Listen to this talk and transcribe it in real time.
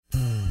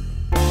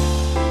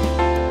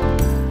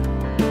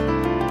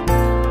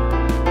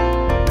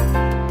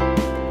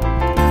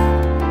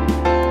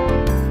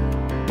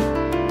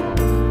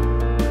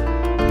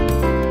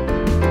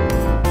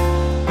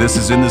This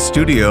is In the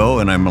Studio,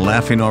 and I'm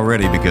laughing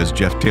already because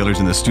Jeff Taylor's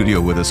in the studio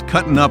with us,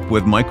 cutting up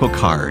with Michael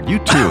Card. You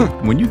two,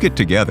 when you get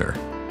together.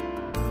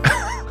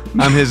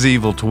 I'm his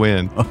evil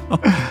twin.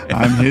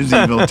 I'm his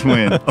evil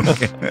twin.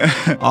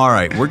 Okay. All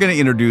right, we're going to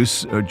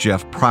introduce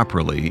Jeff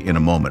properly in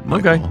a moment,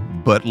 Michael. Okay.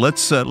 But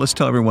let's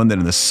tell everyone that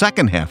in the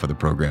second half of the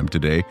program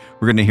today,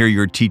 we're going to hear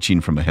your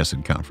teaching from a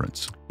Hesed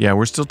conference. Yeah,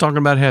 we're still talking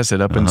about Hesed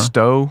up in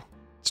Stowe,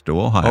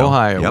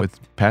 Ohio, yep.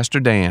 with Pastor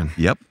Dan.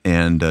 Yep,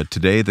 and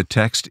today the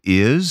text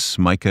is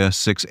Micah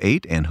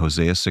 6:8 and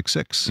Hosea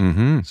 6:6.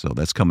 Mm-hmm. So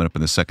that's coming up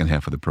in the second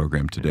half of the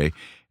program today.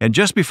 And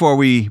just before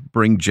we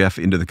bring Jeff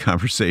into the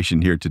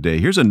conversation here today,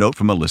 here's a note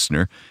from a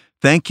listener.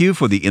 Thank you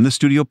for the In the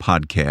Studio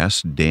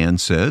podcast. Dan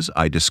says,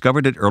 I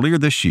discovered it earlier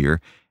this year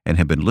and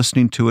have been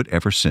listening to it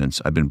ever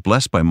since. I've been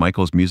blessed by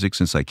Michael's music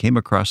since I came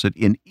across it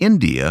in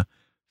India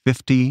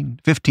 15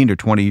 or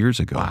 20 years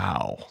ago.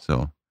 Wow.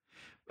 So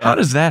how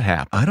does that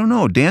happen? I don't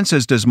know. Dan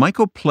says, does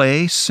Michael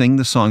sing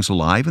the songs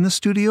live in the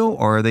studio,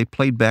 or are they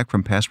played back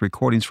from past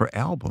recordings for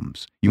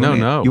albums? You want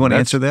to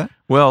answer that?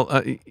 Well,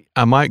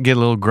 I might get a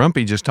little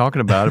grumpy just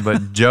talking about it,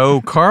 but Joe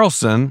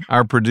Carlson,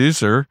 our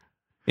producer,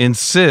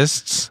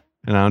 insists,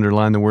 and I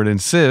underline the word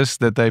insist,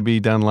 that they be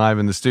done live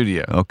in the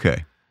studio.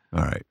 Okay.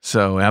 All right.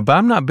 So, but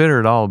I'm not bitter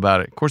at all about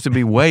it. Of course, it'd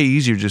be way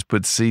easier just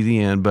put CD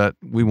in, but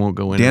we won't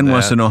go into that. Dan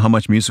wants to know how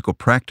much musical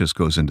practice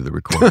goes into the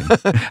recording.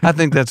 I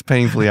think that's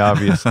painfully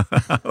obvious.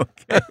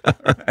 Okay. All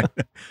right.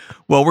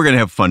 Well, we're going to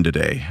have fun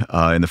today.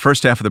 In the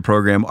first half of the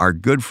program, our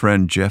good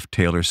friend Jeff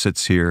Taylor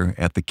sits here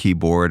at the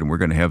keyboard, and we're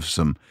going to have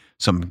some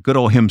good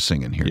old hymn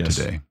singing here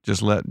today.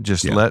 Just let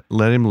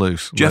him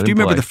loose. Jeff, do you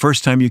remember the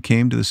first time you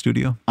came to the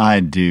studio?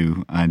 I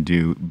do.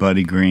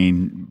 Buddy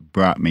Green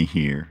brought me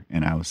here,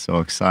 and I was so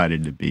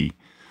excited to be.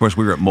 Of course,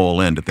 we were at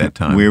Mole End at that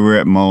time. We were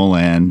at Mole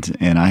End,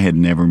 and I had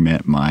never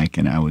met Mike,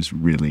 and I was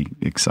really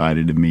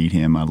excited to meet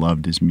him. I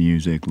loved his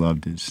music,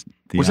 loved his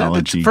theology. Was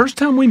that the first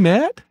time we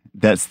met?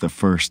 That's the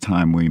first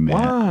time we met.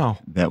 Wow.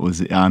 That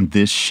was on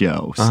this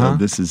show. So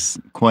this is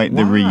quite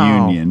the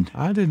reunion.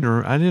 I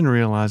didn't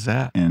realize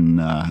that. And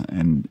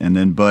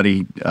then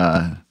Buddy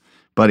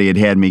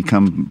had me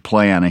come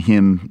play on a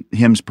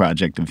hymns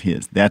project of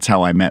his. That's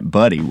how I met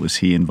Buddy. Was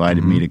he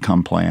invited me to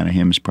come play on a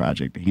hymns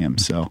project of him.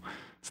 So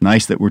it's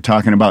nice that we're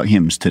talking about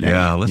hymns today.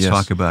 Yeah, let's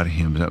talk about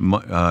hymns.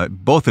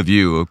 Both of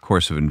you, of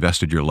course, have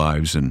invested your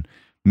lives in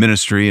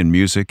ministry and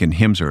music, and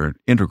hymns are an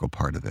integral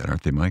part of that,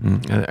 aren't they, Mike?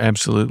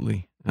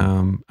 Absolutely.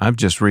 I've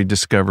just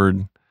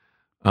rediscovered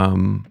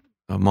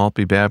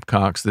Maltby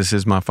Babcock's "This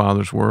Is My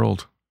Father's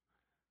World,"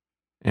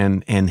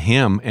 and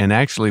him. And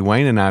actually,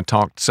 Wayne and I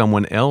talked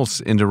someone else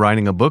into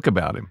writing a book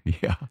about him.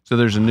 Yeah. So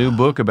there's a new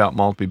book about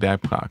Maltby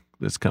Babcock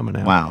that's coming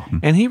out. Wow.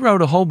 And he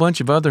wrote a whole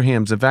bunch of other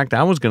hymns. In fact,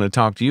 I was going to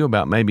talk to you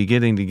about maybe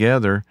getting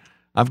together.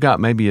 I've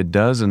got maybe a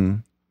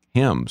dozen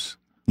hymns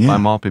by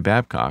Maltby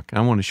Babcock.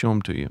 I want to show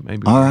them to you.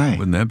 Maybe. All right.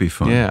 Wouldn't that be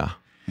fun? Yeah.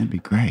 That'd be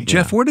great.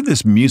 Jeff, where did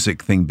this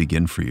music thing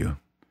begin for you?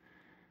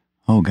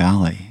 Oh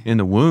golly! In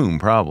the womb,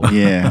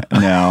 probably. Yeah,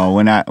 no.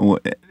 When I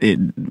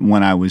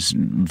was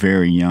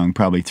very young,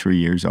 probably 3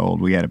 years old,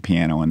 we had a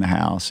piano in the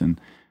house, and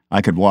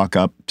I could walk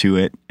up to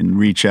it and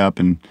reach up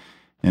and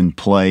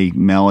play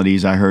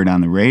melodies I heard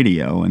on the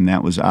radio, and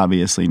that was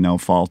obviously no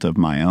fault of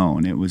my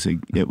own. It was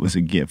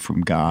a gift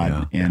from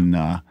God, and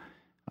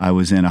I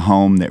was in a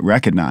home that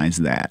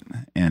recognized that,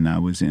 and I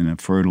was in a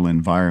fertile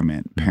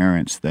environment.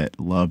 Parents that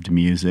loved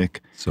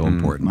music. So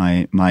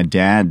important. My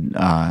dad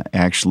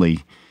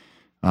actually.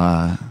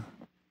 I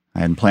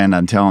hadn't planned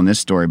on telling this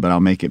story, but I'll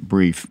make it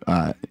brief.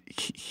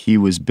 He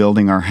was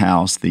building our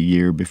house the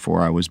year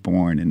before I was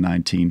born. In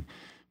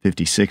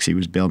 1956, he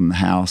was building the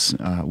house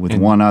with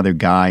one other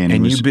guy.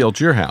 And you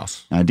built your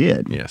house? I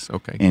did. Yes,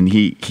 okay. And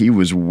he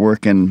was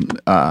working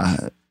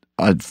a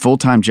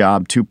full-time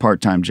job, 2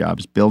 part-time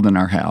jobs, building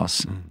our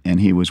house,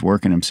 and he was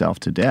working himself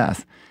to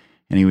death.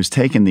 And he was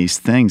taking these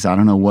things, I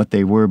don't know what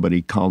they were, but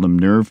he called them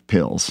nerve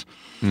pills.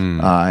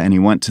 And he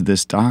went to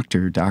this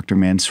doctor, Dr.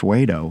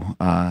 Mansueto,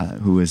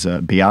 who is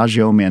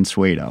Biagio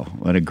Mansueto.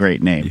 What a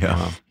great name.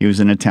 Yeah. He was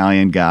an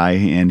Italian guy,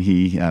 and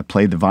he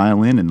played the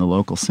violin in the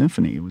local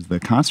symphony. He was the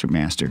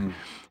concertmaster.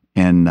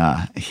 And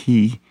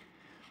he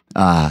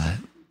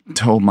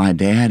told my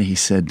dad, he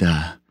said,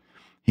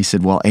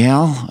 well,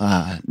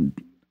 Al,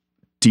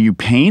 do you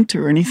paint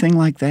or anything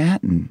like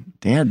that? And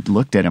Dad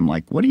looked at him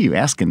like, what are you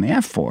asking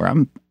that for?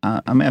 I'm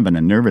having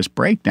a nervous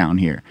breakdown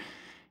here.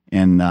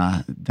 And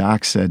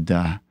Doc said,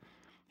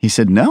 he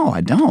said, no,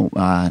 I don't.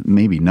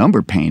 Maybe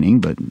number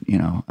painting, but,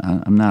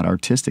 I'm not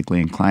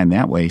artistically inclined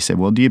that way. He said,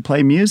 well, do you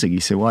play music?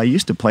 He said, well, I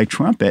used to play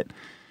trumpet,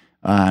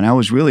 and I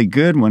was really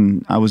good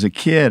when I was a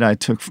kid. I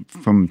took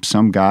from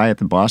some guy at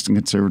the Boston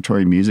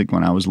Conservatory of Music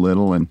when I was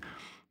little,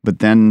 but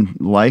then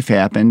life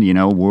happened,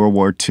 World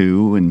War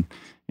II,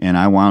 and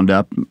I wound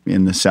up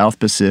in the South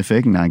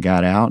Pacific, and I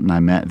got out, and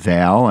I met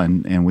Val,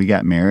 and we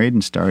got married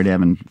and started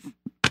having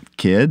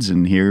kids,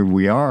 and here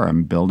we are.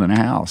 I'm building a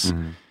house.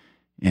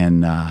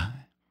 And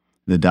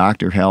the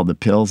doctor held the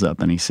pills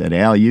up, and he said,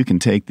 Al, you can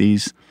take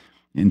these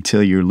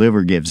until your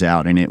liver gives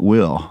out, and it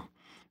will.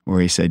 where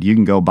he said, "You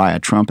can go buy a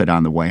trumpet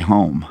on the way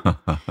home."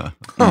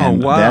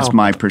 And wow. that's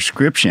my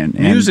prescription. And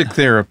Music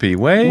therapy,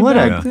 way what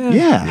back a then.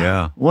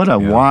 Yeah. what a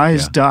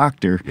wise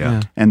doctor.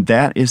 Yeah. And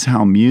that is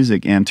how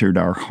music entered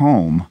our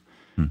home.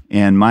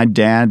 And my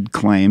dad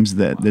claims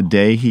that the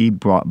day he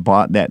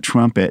bought that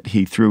trumpet,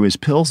 he threw his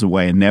pills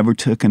away and never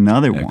took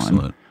another one.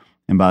 Excellent.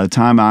 And by the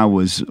time I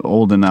was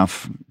old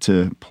enough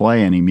to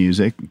play any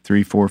music,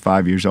 3, 4,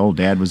 5 years old,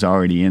 Dad was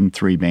already in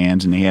 3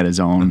 bands, and he had his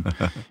own,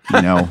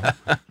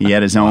 he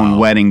had his own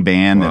wedding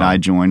band that I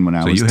joined when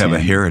I was 10. So you have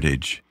a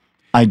heritage.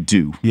 I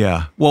do.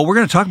 Yeah. Well, we're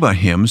going to talk about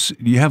hymns.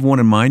 Do you have one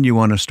in mind you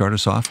want to start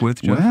us off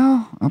with, Jeff?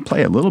 Well, I'll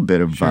play a little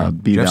bit of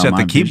Be Jeff's Thou at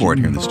My the keyboard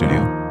Vision. here in the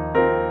studio.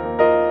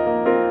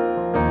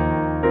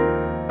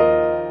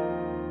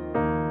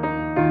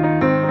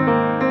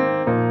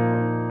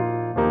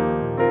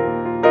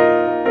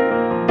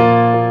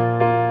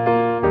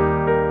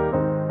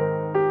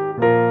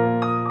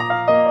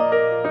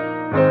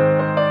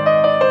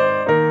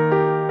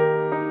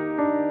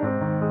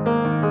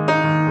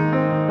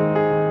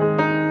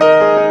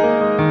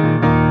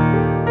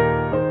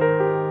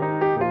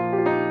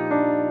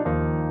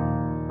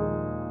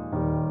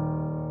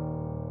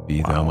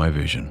 Be Thou My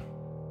Vision.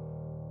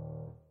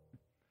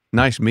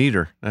 Nice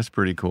meter. That's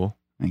pretty cool.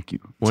 Thank you.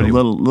 What It's do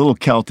a you- little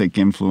Celtic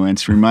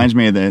influence. Reminds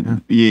me of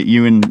that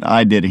you and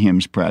I did a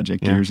hymns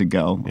project Yeah. years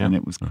ago, Yeah. and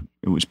it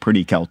was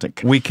pretty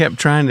Celtic. We kept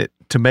trying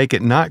to make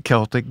it not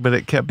Celtic, but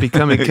it kept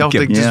becoming It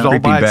Celtic kept just all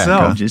creeping by back,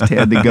 itself. huh? Just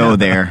had to go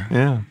there.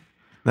 Yeah.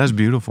 That's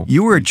beautiful.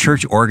 You were a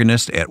church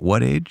organist at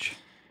what age?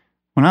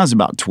 When I was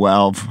about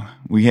 12,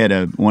 we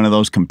had one of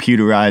those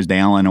computerized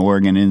Allen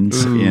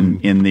organs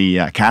in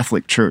the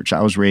Catholic church.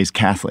 I was raised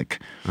Catholic.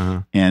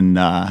 And,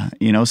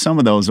 some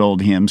of those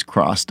old hymns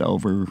crossed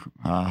over.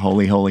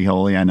 Holy, Holy,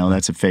 Holy. I know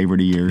that's a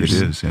favorite of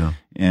yours. It is, yeah.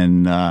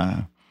 And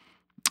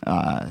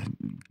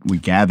we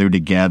gathered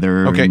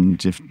together. Okay. And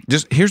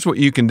Just here's what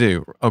you can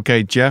do.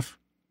 Okay, Jeff,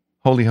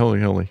 holy,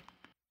 holy, holy.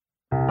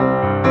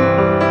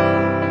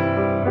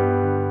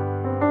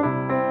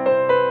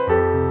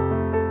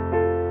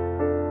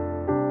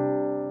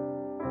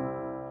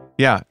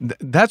 Yeah,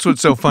 that's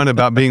what's so fun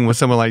about being with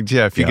someone like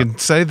Jeff. You Yeah. can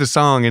say the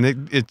song and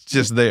it's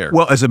just there.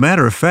 Well, as a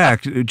matter of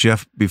fact,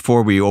 Jeff,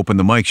 before we opened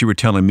the mics, you were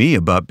telling me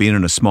about being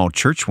in a small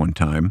church one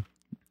time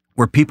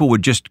where people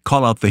would just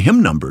call out the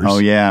hymn numbers. Oh,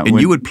 yeah. And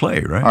When- you would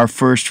play, right? Our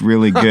first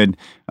really good,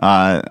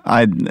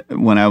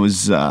 when I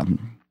was,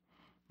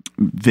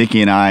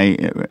 Vicki and I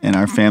and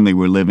our family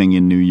were living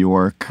in New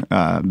York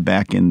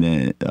back in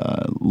the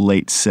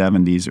late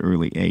 70s,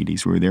 early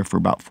 80s. We were there for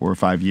about 4 or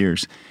 5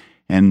 years.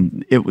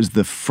 And it was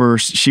the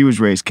first, she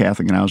was raised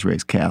Catholic and I was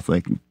raised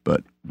Catholic,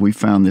 but we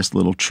found this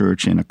little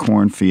church in a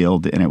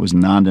cornfield and it was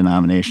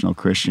non-denominational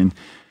Christian.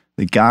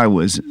 The guy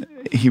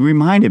he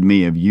reminded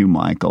me of you,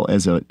 Michael,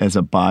 as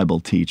a Bible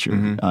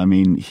teacher. I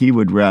mean, he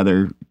would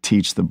rather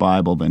teach the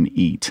Bible than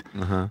eat.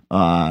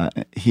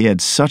 He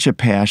had such a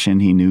passion.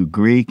 He knew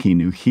Greek, he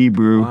knew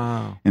Hebrew.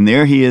 Wow. And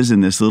there he is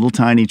in this little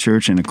tiny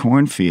church in a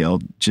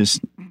cornfield just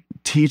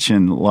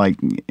teaching like,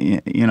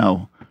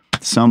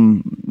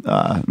 some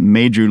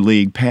major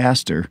league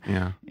pastor.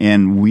 Yeah.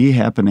 And we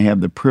happened to have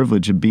the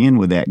privilege of being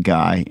with that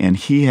guy, and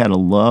he had a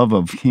love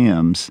of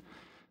hymns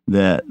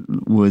that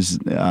was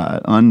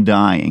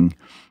undying.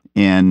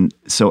 And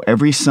so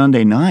every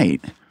Sunday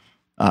night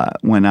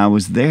when I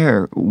was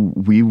there,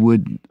 we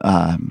would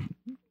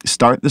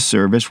start the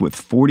service with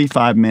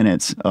 45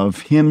 minutes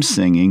of hymn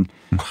singing.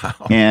 Wow.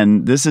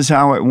 And this is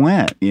how it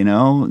went,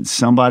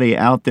 Somebody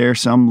out there,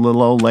 some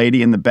little old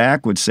lady in the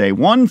back would say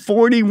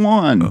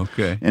 141.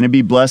 Okay. And it'd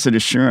be Blessed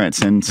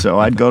Assurance. And so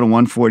I'd go to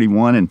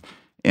 141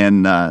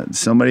 and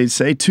somebody'd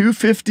say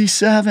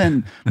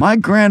 257. My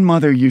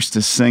grandmother used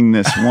to sing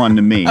this one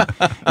to me,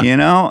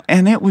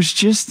 and it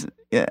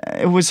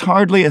was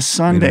hardly a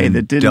Sunday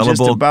that didn't just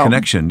indelible about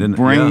connection, didn't it?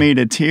 bring Yeah. me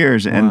to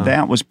tears. And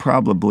that was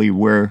probably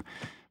where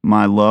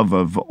my love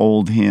of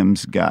old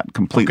hymns got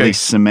completely Okay.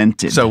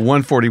 cemented. So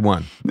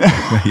 141.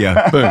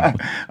 Yeah. Boom.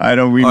 I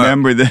don't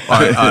remember that.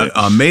 All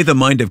right, May the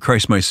Mind of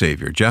Christ My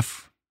Savior.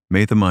 Jeff,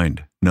 May the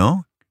Mind.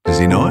 No? Does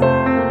he know it?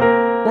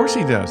 Of course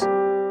he does.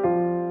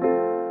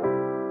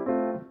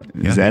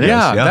 Is that it?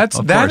 Yeah, Yeah, that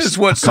of course. is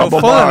what's so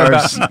Couple fun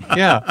bars. about.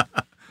 Yeah.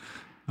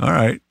 All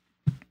right.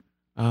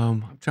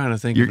 I'm trying to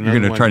think. You're of going to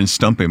another try one. and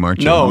stump him, aren't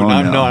you? No,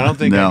 Oh, no, I don't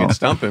think I no. can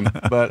stump him.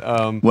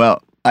 But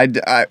Well,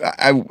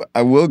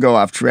 I will go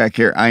off track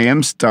here. I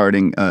am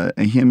starting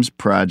a hymns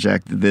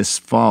project this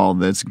fall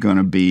that's going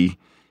to be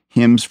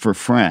hymns for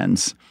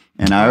friends.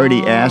 And I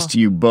already asked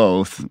you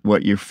both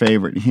what your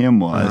favorite hymn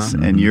was,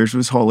 and yours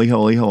was Holy,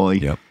 Holy, Holy.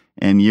 Yep.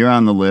 And you're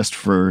on the list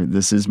for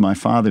This Is My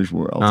Father's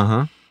World.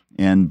 uh-huh.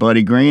 And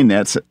Buddy Green,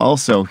 that's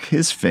also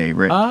his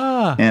favorite.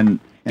 And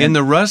In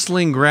the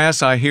rustling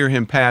grass, I hear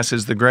him pass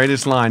is the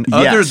greatest line,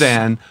 Yes.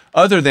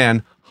 other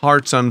than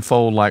hearts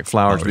unfold like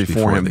flowers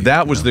before him. thee.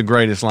 That was the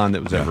greatest line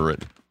that was ever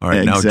written. All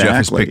right, now Jeff is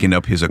Exactly. picking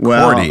up his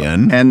Well,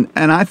 accordion. and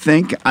I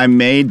think I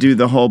may do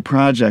the whole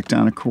project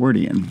on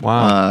accordion.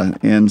 Wow.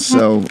 And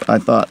so I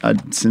thought,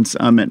 since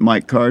I'm at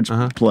Mike Card's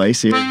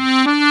place here.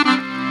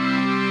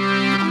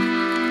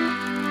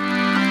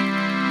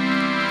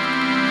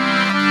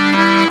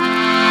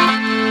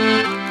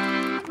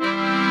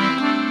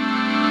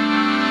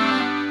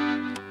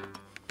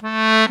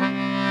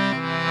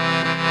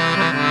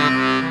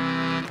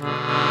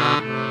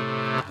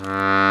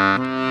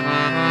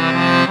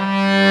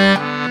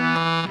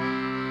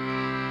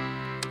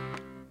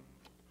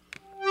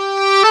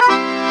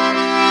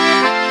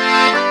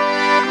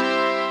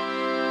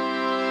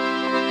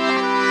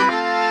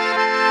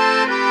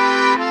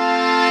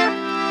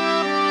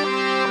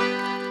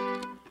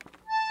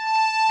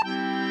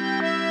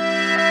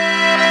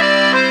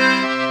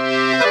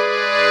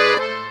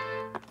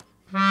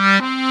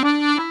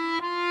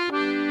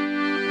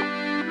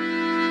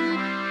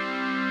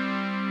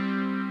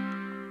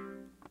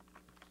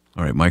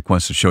 right, Mike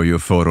wants to show you a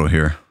photo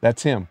here.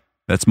 That's him.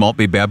 That's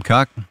Maltby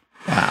Babcock.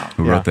 Wow.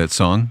 Who wrote that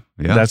song?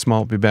 Yeah. That's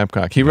Maltby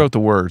Babcock. He wrote the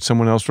words.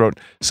 Someone else wrote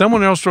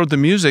the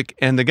music,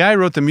 and the guy who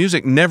wrote the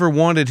music never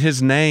wanted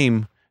his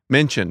name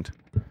mentioned.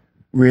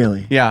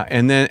 Really? Yeah,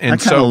 and I kind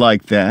of so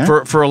like that.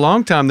 for a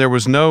long time there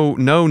was no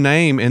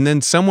name, and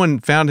then someone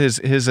found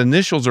his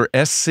initials are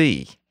SC,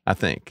 I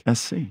think.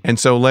 SC. And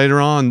so later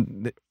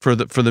on for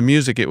the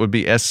music it would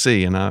be SC,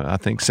 and I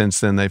think since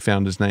then they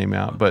found his name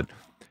out. But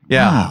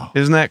yeah, Wow.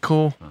 Isn't that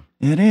cool?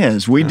 It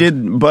is. We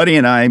did. Buddy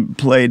and I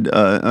played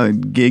a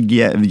gig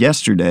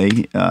yesterday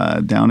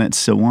down at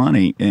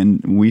Sewanee,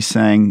 and we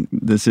sang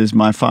 "This Is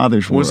My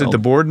Father's World." Was it the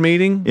board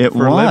meeting? It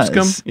for was.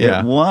 Lipscomb?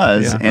 It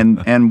was,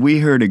 Yeah. and we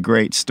heard a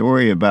great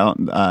story about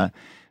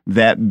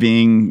that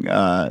being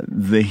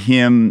the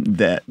hymn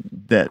that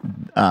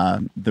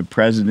the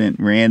president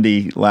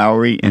Randy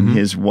Lowry and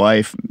his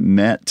wife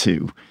met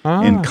to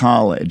in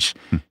college.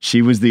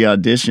 She was the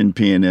audition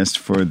pianist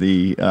for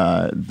the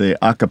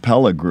a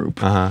cappella group.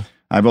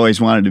 I've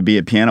always wanted to be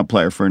a piano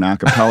player for an a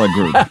cappella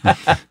group.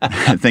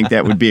 I think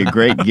that would be a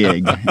great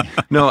gig.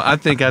 No, I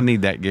think I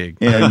need that gig.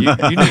 Yeah. You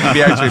need to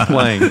be actually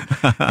playing.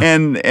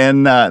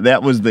 And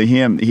that was the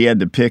hymn. He had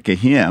to pick a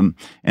hymn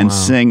and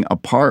sing a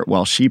part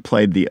while she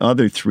played the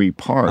other three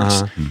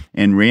parts.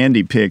 And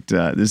Randy picked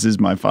 "This Is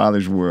My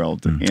Father's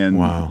World,"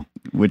 and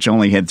which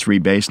only had 3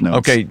 bass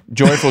notes. Okay,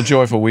 joyful,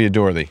 joyful, we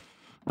adore thee.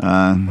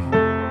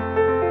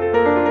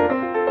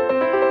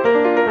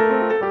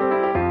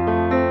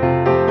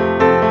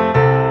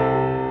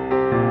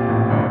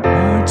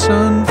 Hearts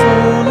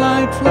unfold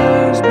like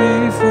flowers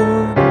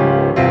before.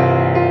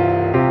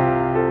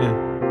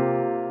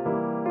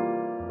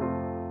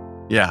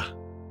 Yeah.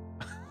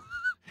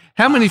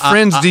 How many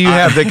friends do you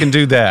have that can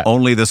do that?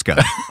 Only this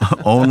guy.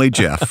 Only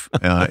Jeff.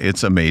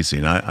 It's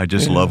amazing. I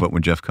just love it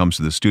when Jeff comes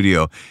to the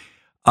studio.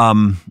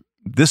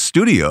 This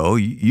studio,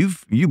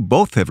 you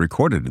both have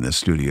recorded in this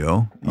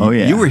studio. Oh,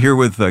 yeah. You were here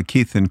with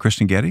Keith and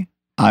Kristen Getty?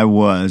 I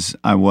was,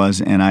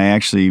 and I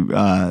actually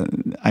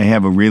I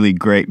have a really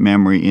great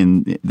memory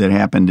that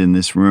happened in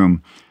this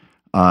room.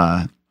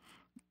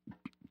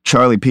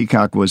 Charlie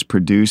Peacock was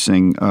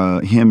producing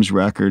a hymns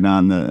record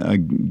on the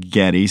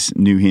Gettys,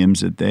 new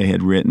hymns that they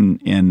had written,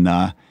 and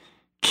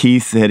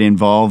Keith had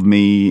involved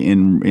me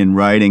in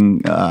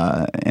writing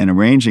and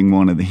arranging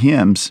one of the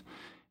hymns.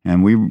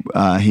 And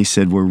he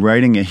said, we're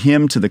writing a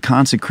hymn to the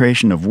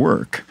consecration of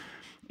work,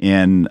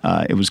 and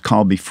it was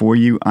called "Before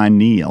You I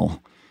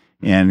Kneel."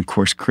 And of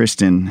course,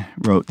 Kristen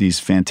wrote these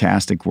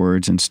fantastic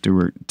words, and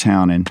Stuart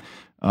Townend,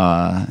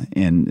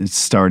 and it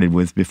started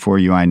with "Before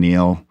You I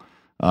kneel,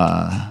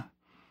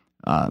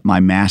 my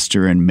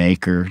master and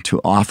maker,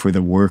 to offer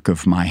the work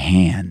of my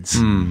hands."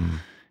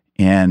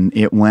 And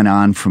it went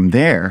on from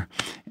there.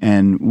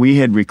 And we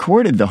had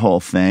recorded the whole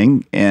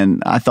thing,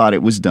 and I thought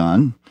it was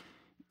done.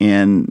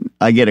 And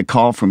I get a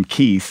call from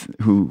Keith,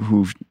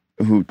 who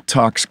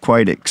talks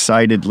quite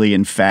excitedly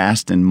and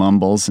fast and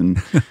mumbles,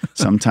 and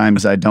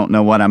sometimes I don't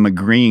know what I'm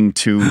agreeing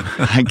to.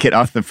 I get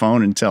off the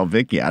phone and tell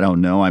Vicki, I don't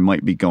know, I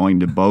might be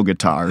going to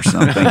Bogota or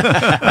something.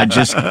 I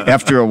just,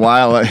 after a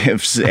while of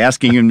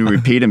asking him to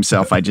repeat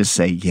himself, I just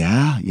say,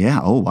 yeah,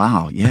 oh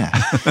wow, yeah.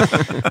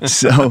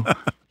 So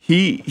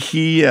he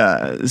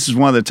this is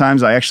one of the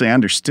times I actually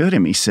understood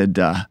him. He said,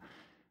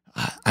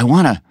 I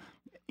want to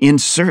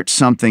insert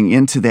something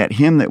into that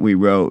hymn that we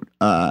wrote,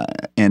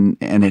 and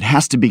it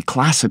has to be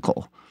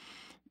classical.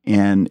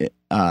 And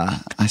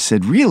I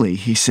said, really?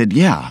 He said,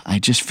 yeah. I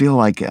just feel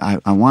like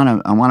I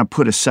want to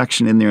put a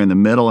section in there in the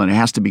middle, and it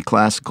has to be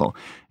classical.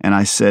 And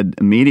I said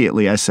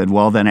immediately,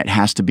 well, then it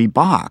has to be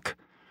Bach.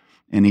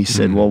 And he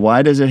said, well,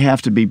 why does it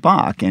have to be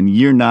Bach? And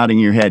you're nodding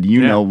your head.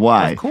 You know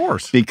why? Of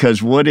course.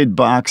 Because what did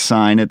Bach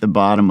sign at the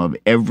bottom of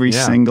every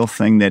single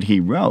thing that he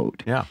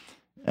wrote? Yeah.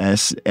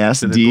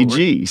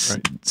 SDGs,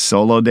 right.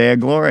 Solo Deo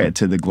Gloria,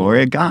 to the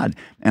glory of God.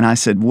 And I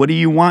said, what do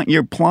you want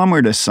your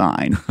plumber to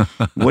sign?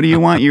 What do you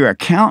want your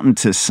accountant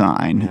to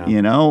sign? Yeah. You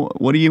know,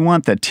 what do you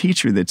want the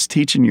teacher that's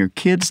teaching your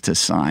kids to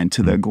sign?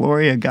 To the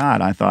glory of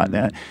God. I thought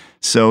that.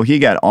 So he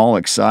got all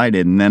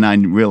excited, and then I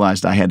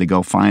realized I had to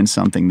go find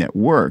something that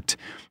worked.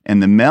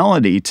 And the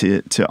melody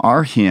to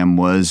our hymn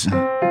was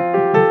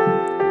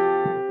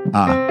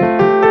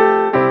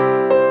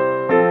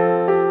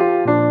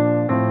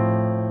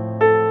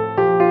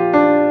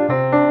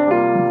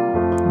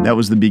that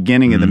was the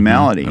beginning of the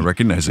melody. I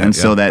recognize that. And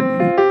so that,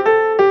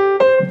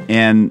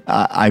 and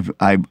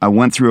I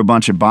went through a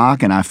bunch of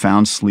Bach, and I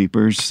found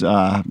Sleeper's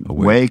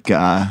Wake.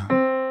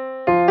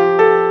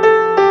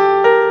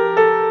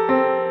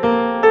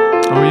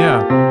 Oh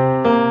yeah.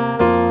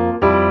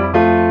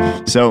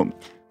 So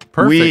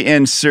perfect. We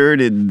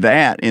inserted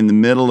that in the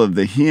middle of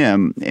the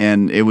hymn,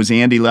 and it was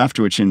Andy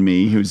Leftwich and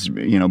me, who's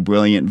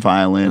brilliant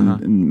violin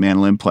and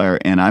mandolin player,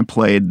 and I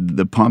played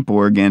the pump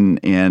organ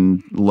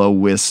and low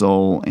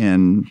whistle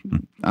and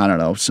I don't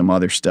know, some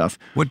other stuff.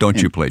 What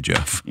don't you play,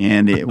 Jeff?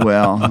 And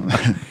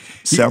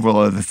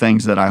several of the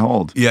things that I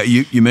hold. Yeah,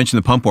 you mentioned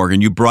the pump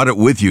organ. You brought it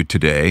with you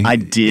today. I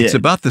did. It's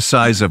about the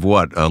size of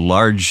what? A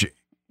large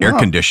air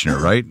conditioner,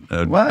 right?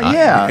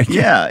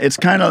 Yeah. It's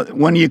kind of,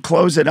 when you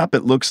close it up,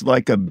 it looks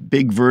like a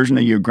big version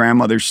of your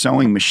grandmother's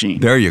sewing machine.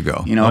 There you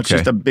go. It's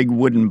just a big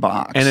wooden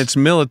box. And it's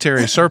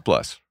military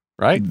surplus,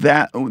 right?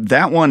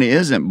 That one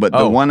isn't, but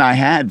the one I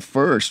had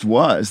first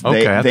was.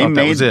 Okay, I thought made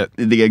that was it.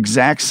 The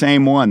exact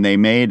same one they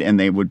made, and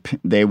they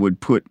would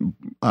put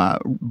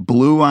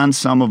blue on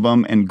some of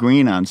them and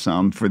green on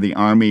some for the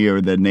Army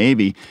or the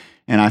Navy.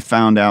 And I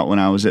found out when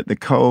I was at the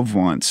Cove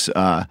once,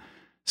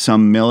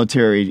 some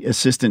military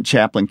assistant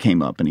chaplain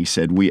came up and he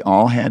said we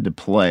all had to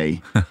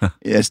play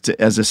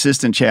as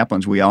assistant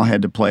chaplains. We all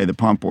had to play the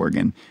pump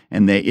organ,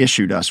 and they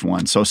issued us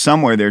one. So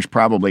somewhere there's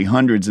probably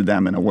hundreds of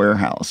them in a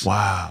warehouse.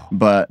 Wow!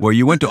 But well,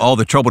 you went to all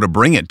the trouble to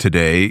bring it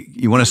today.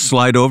 You want to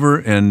slide over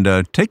and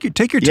take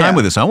your time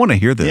with this? I want to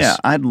hear this. Yeah,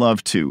 I'd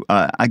love to.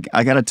 I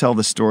got to tell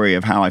the story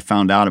of how I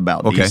found out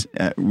about these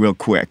real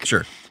quick.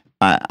 Sure.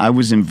 I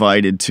was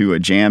invited to a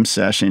jam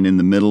session in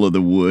the middle of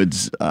the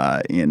woods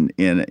at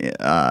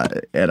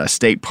a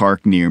state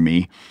park near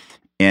me,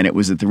 and it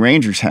was at the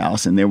Ranger's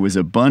house, and there was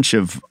a bunch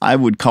of, I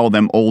would call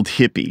them old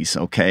hippies,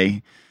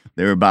 okay?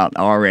 They're about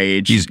our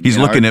age. He's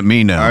looking at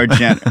me now.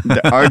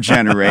 Our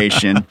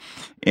generation.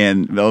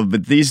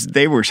 But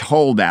they were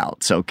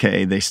holdouts,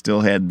 okay? They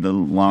still had the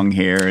long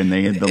hair, and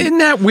they had the... Isn't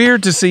that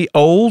weird to see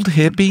old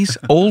hippies,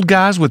 old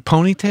guys with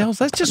ponytails?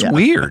 That's just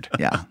weird.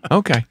 Yeah.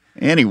 Okay.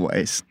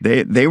 Anyways,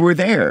 they were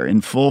there in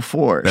full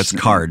force. That's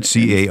CARD,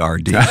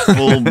 C-A-R-D.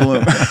 Full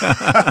bloom.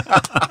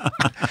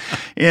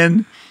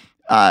 And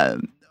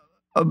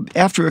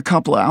after a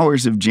couple of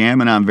hours of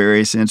jamming on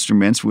various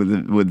instruments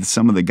with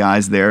some of the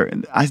guys there,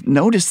 I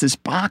noticed this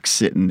box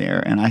sitting there,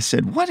 and I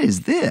said, "What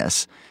is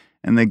this?"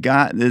 And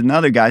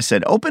another guy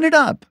said, "Open it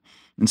up."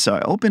 And so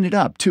I opened it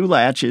up, 2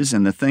 latches,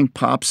 and the thing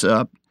pops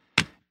up,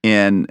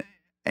 and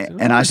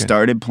I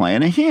started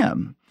playing a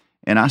hymn,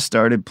 and I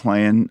started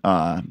playing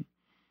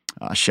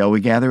 "Shall We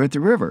Gather at the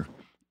River,"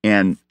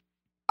 and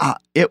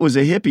it was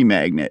a hippie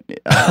magnet.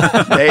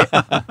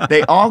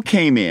 They all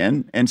came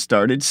in and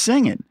started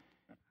singing,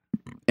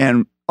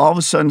 and all of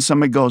a sudden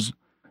somebody goes,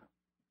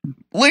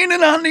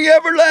 "Leaning on the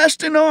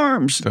everlasting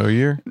arms."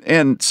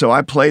 And so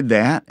I played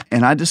that,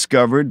 and I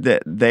discovered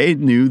that they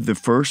knew the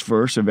first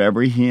verse of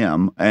every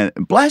hymn, and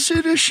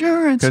 "Blessed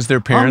Assurance." Because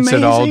their parents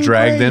had all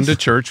dragged them to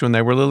church when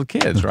they were little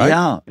kids,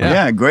 right?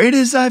 Yeah. Great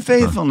is thy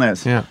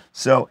faithfulness. Yeah.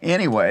 So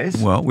anyways.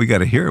 Well, we got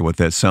to hear what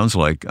that sounds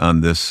like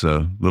on this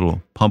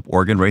little pump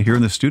organ right here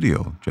in the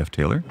studio, Jeff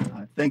Taylor.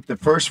 I think the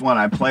first one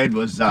I played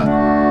was...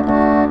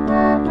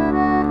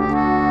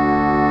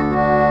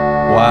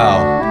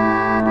 Wow.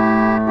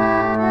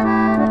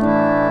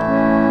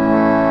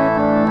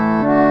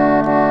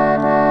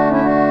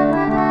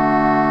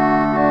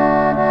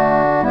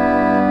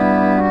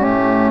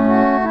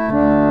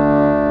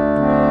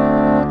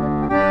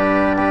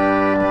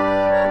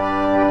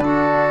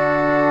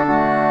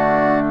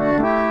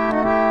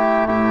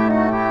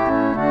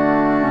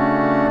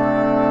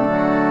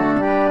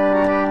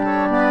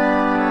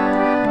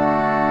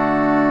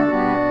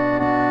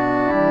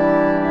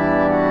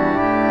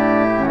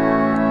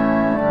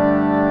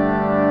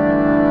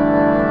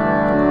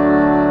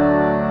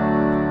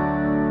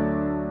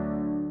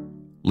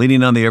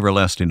 Leaning on the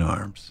everlasting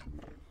arms.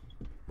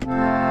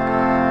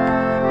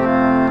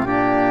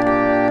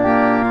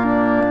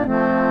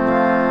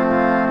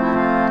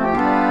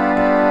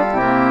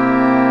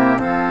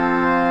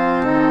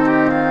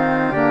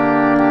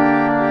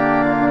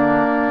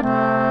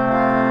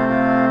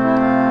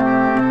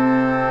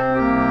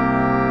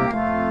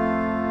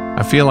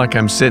 I feel like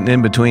I'm sitting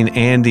in between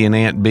Andy and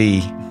Aunt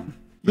Bee.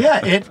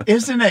 Yeah,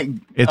 it's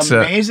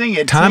amazing.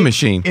 A time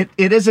machine.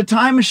 It is a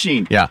time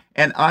machine. Yeah.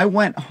 And I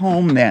went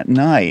home that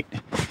night.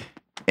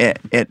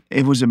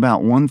 It was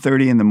about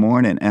 1:30 in the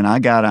morning, and I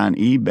got on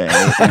eBay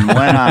and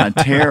went on a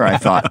tear. I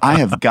thought, I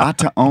have got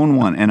to own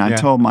one. And I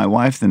told my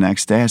wife the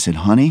next day, I said,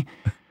 "Honey,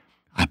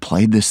 I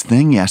played this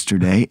thing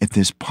yesterday at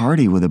this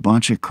party with a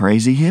bunch of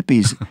crazy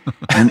hippies,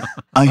 and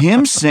a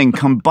hymn sing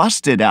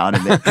combusted out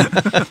of it,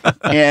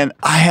 and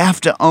I have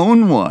to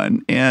own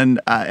one."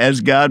 And as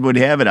God would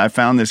have it, I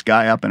found this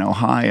guy up in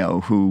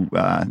Ohio who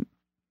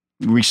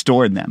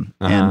restored them,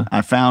 and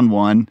I found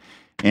one.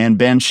 And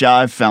Ben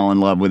Shive fell in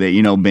love with it,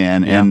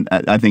 Ben. Yeah. And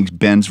I think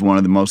Ben's one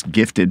of the most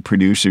gifted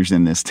producers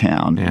in this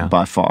town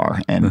by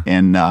far, and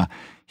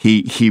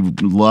He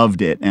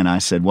loved it, and I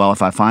said, "Well,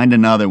 if I find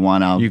another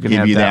one, I'll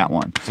give you that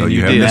one." So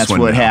you have that's this one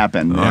what now.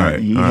 happened. All right,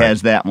 he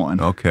has that one.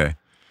 Okay.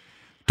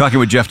 Talking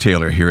with Jeff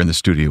Taylor here in the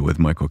studio with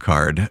Michael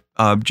Card.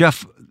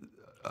 Jeff,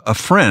 a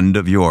friend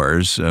of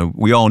yours,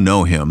 we all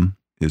know him,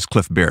 is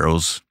Cliff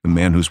Barrows, the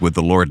man who's with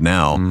the Lord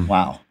now.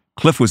 Wow.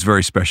 Cliff was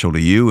very special to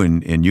you,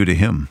 and you to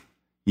him.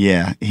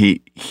 Yeah,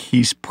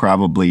 he's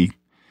probably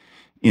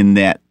in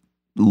that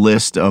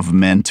list of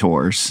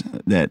mentors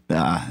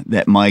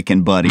that Mike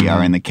and Buddy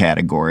are in the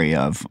category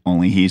of.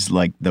 Only he's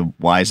like the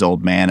wise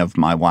old man of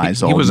my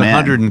wise old man. He was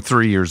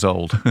 103 years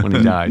old when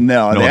he died.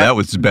 No, that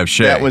was Bev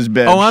Shea. That was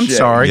Bev Oh, I'm Shea.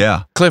 sorry.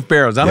 Yeah. Cliff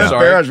Barrows. I'm Cliff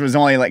sorry. Barrows was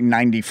only like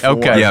 94.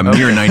 Okay. Yeah,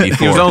 mere 94.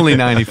 He was only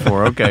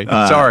 94. Okay.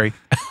 Sorry.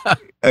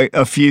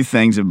 a few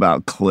things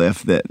about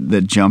Cliff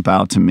that jump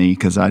out to me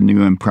because I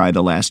knew him probably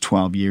the last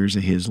 12 years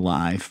of his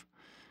life.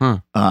 Huh.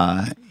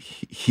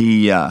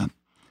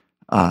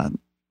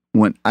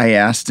 When I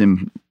asked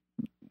him,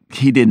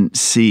 he didn't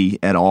see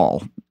at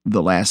all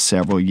the last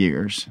several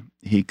years.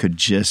 He could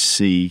just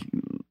see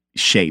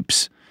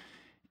shapes.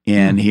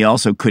 And he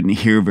also couldn't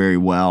hear very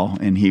well.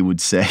 And he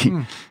would say,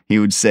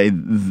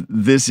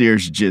 this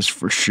ear's just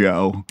for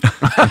show.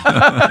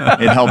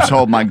 It helps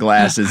hold my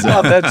glasses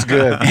up. Oh, that's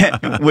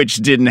good. Which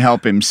didn't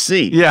help him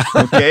see. Yeah.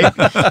 Okay.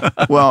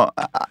 Well,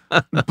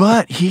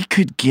 but he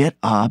could get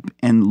up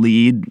and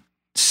lead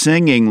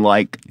singing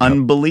like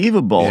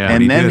unbelievable. Yeah,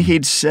 and then did.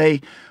 he'd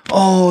say,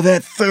 oh,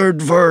 that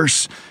third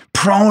verse,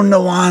 prone to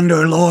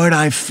wander, Lord,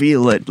 I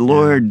feel it.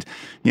 Lord,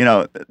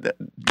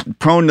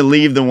 prone to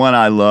leave the one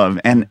I love.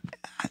 And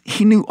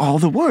he knew all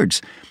the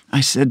words.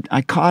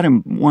 I caught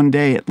him one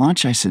day at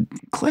lunch. I said,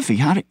 Cliffy,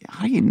 how do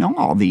you know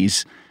all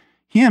these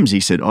hymns? He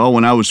said, oh,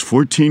 when I was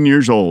 14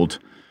 years old,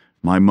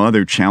 my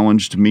mother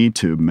challenged me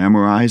to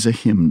memorize a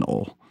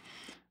hymnal.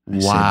 I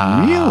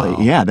said,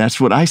 really? Yeah, that's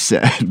what I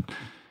said.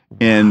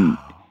 And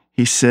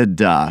he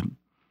said, I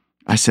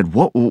said,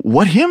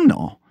 what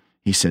hymnal?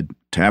 He said,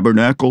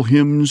 Tabernacle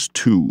Hymns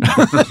 2.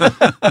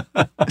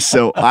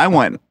 So I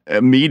went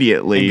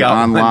immediately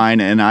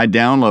online and I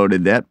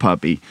downloaded that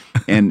puppy.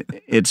 And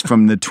it's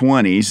from the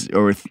 20s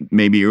or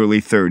maybe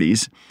early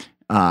 30s.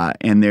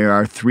 And there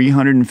are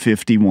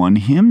 351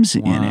 hymns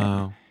in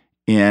it.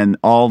 And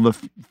all the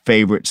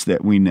favorites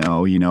that we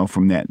know,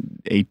 from that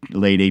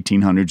late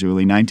 1800s,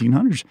 early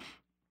 1900s.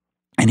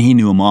 And he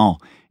knew them all.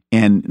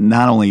 And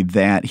not only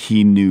that,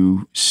 he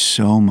knew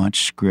so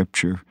much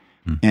scripture.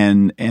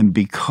 And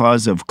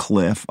because of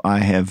Cliff, I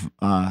have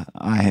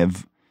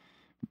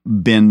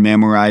been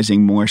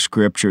memorizing more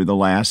scripture the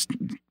last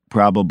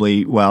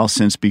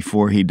since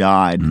before he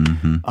died.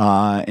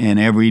 And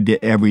every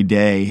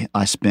day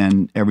I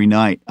spend,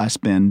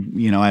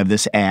 I have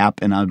this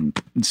app and I'm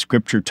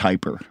scripture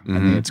typer, I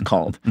think it's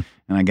called.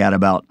 And I got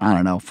about,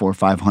 400 or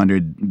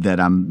 500 that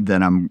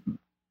I'm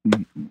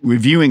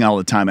reviewing all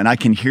the time, and I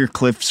can hear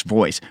Cliff's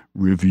voice.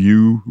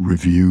 Review.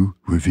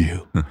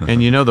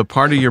 And the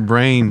part of your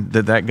brain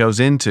that goes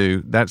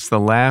into, that's the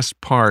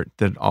last part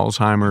that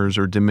Alzheimer's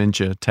or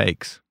dementia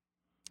takes.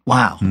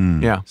 Wow.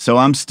 Yeah. So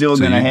I'm still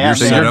going to have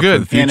so that you're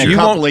good. in a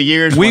couple of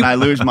years when I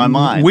lose my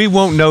mind. We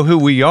won't know who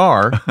we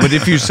are, but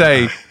if you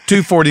say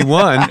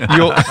 241,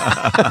 you'll...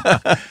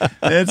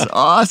 That's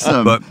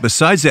awesome. But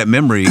besides that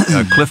memory,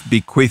 Cliff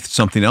bequeathed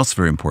something else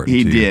very important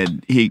He to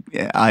you.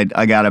 did.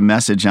 I got a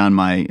message on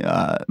my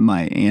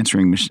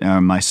answering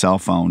machine, my cell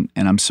phone,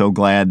 and I'm so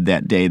glad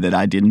that day that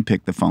I didn't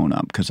pick the phone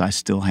up because I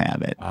still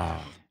have it.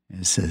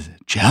 It says,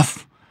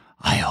 Jeff,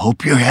 I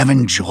hope you're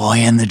having joy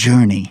in the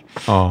journey,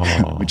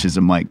 which is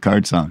a Mike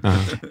Card song.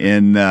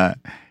 And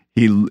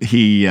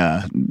he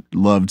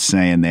loved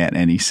saying that,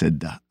 and he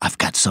said, I've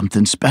got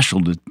something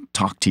special to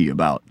talk to you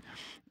about.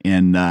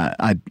 And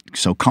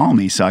so call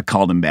me. So I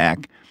called him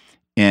back,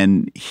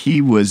 and he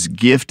was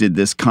gifted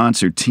this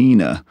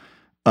concertina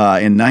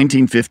in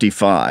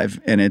 1955,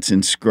 and it's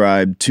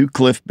inscribed to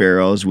Cliff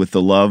Barrows with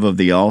the love of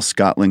the All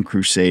Scotland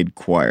Crusade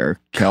Choir,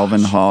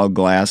 Kelvin Hall,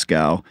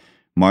 Glasgow,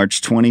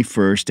 March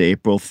 21st,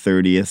 April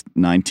 30th,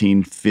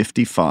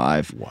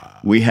 1955. Wow.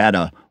 We had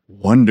a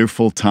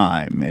wonderful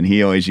time, and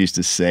he always used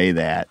to say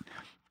that.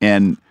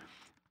 And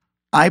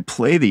I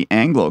play the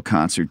Anglo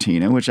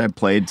concertina, which I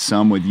played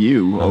some with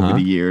you over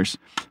the years.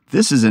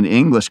 This is an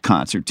English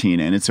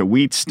concertina, and it's a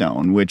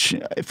Wheatstone, which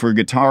for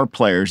guitar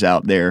players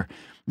out there,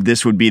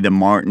 this would be the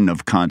Martin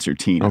of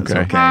concertinas.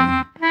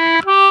 Okay.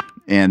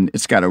 And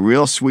it's got a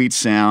real sweet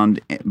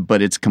sound,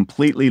 but it's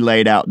completely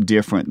laid out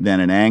different than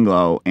an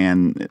Anglo,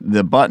 and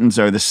the buttons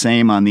are the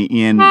same on the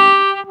in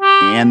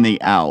and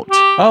the out.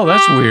 Oh,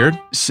 that's weird.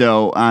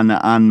 So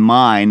on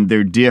mine,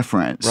 they're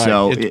different. Right.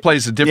 So it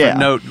plays a different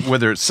note,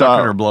 whether it's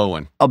sucking or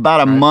blowing.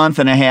 About a month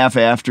and a half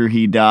after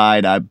he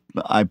died,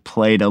 I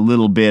played a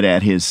little bit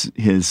at his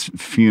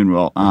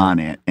funeral on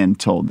it and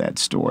told that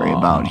story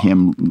about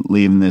him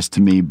leaving this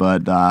to me.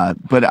 But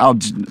I'll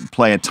just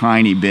play a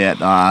tiny bit.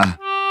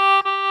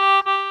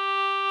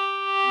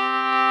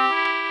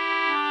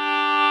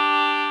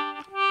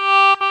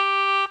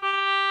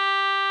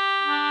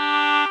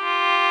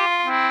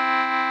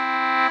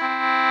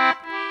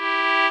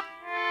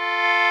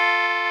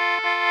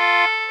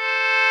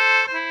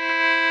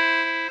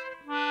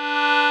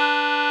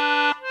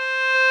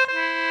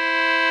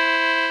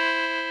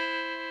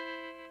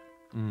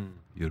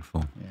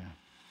 Beautiful. Yeah.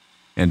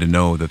 And to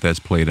know that that's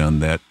played on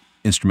that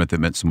instrument that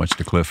meant so much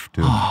to Cliff,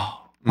 too.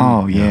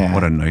 Yeah.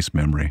 What a nice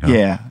memory. Huh?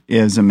 Yeah,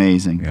 it was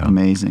amazing. Yeah.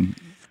 Amazing.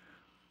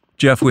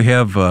 Jeff, we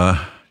have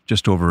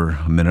just over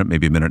a minute,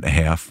 maybe a minute and a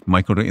half.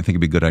 Michael, don't you think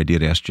it'd be a good idea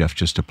to ask Jeff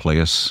just to play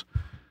us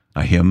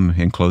a hymn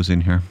in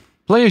closing here?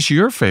 Play us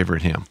your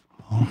favorite hymn.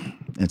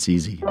 That's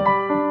easy.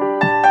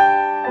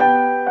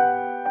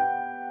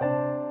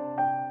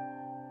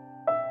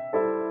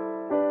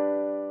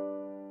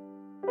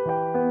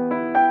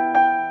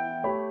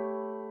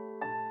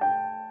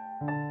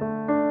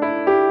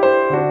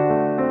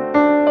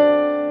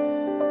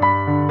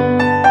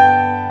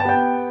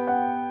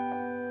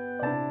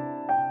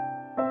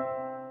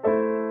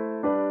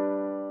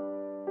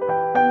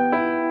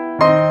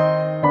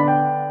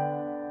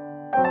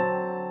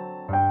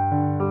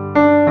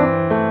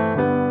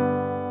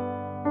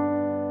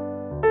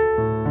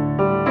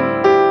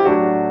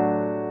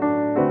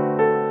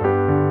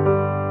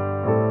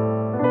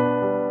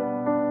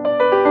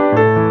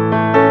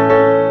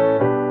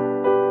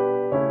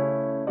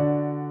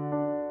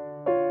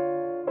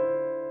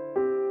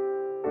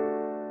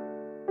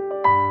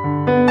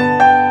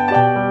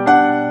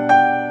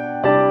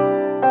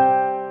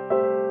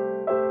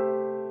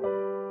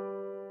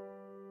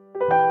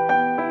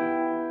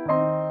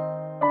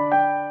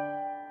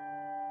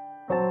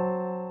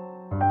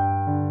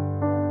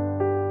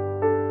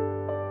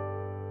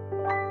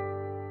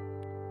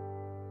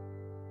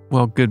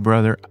 Well, good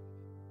brother,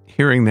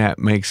 hearing that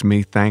makes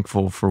me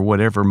thankful for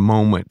whatever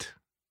moment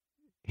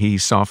he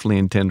softly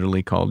and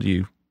tenderly called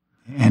you.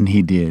 And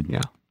he did.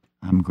 Yeah.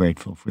 I'm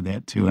grateful for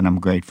that, too. And I'm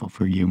grateful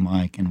for you,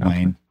 Mike and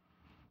Wayne.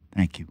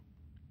 Thank you.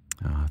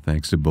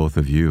 Thanks to both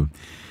of you.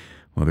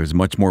 Well, there's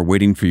much more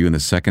waiting for you in the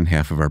second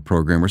half of our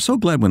program. We're so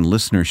glad when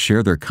listeners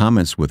share their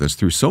comments with us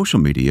through social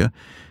media.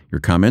 Your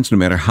comments, no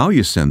matter how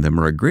you send them,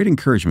 are a great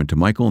encouragement to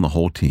Michael and the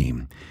whole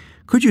team.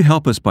 Could you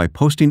help us by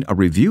posting a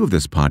review of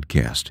this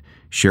podcast?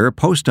 Share a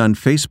post on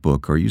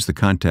Facebook or use the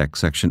contact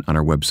section on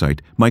our website,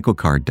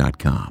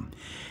 michaelcard.com.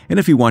 And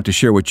if you want to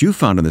share what you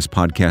found in this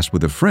podcast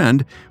with a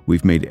friend,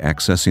 we've made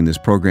accessing this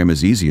program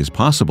as easy as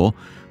possible.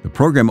 The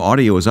program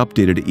audio is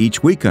updated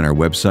each week on our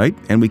website,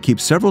 and we keep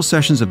several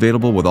sessions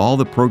available with all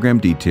the program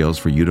details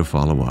for you to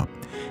follow up.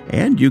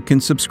 And you can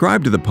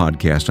subscribe to the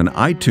podcast on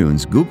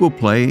iTunes, Google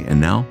Play,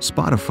 and now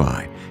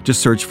Spotify.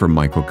 Just search for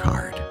Michael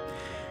Card.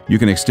 You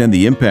can extend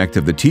the impact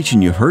of the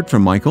teaching you heard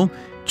from Michael.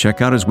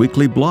 Check out his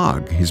weekly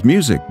blog, his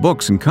music,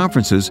 books, and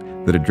conferences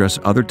that address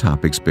other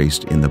topics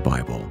based in the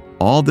Bible.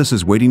 All this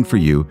is waiting for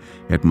you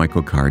at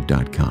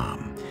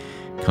michaelcard.com.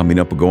 Coming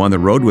up, we'll go on the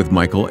road with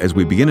Michael as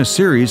we begin a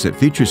series that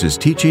features his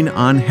teaching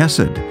on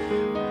Hesed.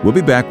 We'll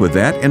be back with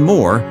that and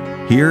more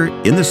here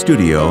in the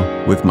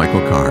studio with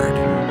Michael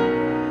Card.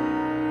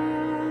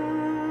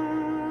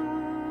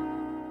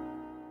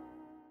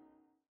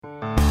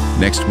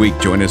 Next week,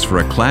 join us for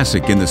a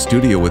classic in the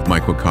studio with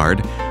Michael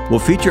Card. We'll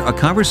feature a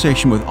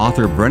conversation with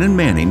author Brennan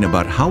Manning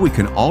about how we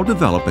can all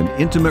develop an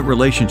intimate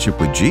relationship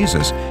with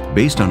Jesus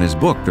based on his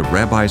book, The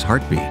Rabbi's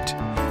Heartbeat.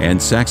 And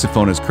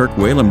saxophonist Kirk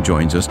Whalum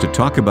joins us to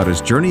talk about his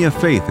journey of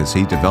faith as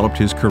he developed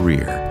his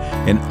career.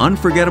 An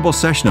unforgettable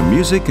session of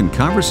music and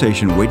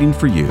conversation waiting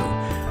for you.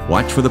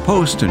 Watch for the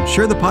post and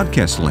share the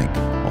podcast link.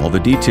 All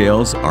the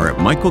details are at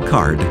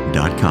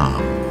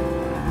michaelcard.com.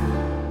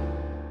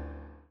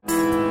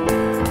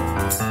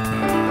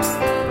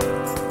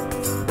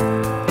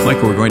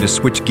 Michael, we're going to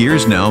switch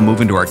gears now, move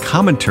into our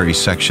commentary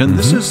section.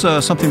 This is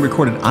something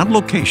recorded on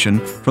location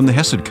from the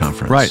Hesed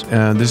Conference. Right.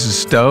 This is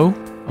Stowe,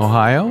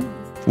 Ohio,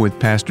 with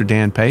Pastor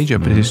Dan Page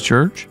up at his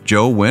church.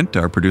 Joe went,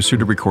 our producer,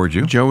 to record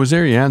you. Joe was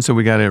there, yeah, and so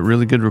we got a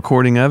really good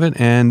recording of it,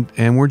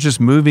 and we're just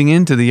moving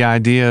into the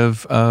idea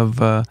of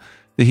the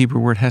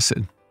Hebrew word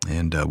Hesed.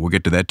 And we'll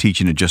get to that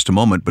teaching in just a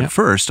moment. But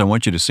first, I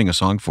want you to sing a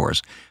song for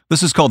us.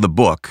 This is called The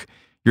Book.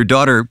 Your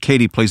daughter,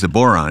 Katie, plays the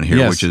boron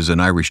here, which is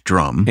an Irish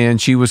drum. And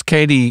she was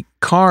Katie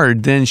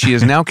Card, then she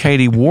is now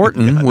Katie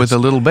Wharton with a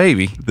little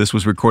baby. This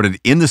was recorded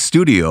in the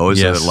studio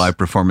as a live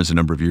performance a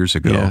number of years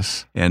ago.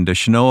 Yes. And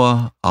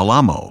Shanoa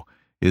Alamo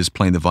is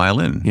playing the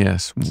violin.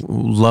 Yes,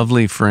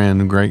 lovely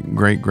friend, great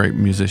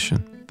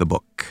musician. The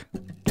Book.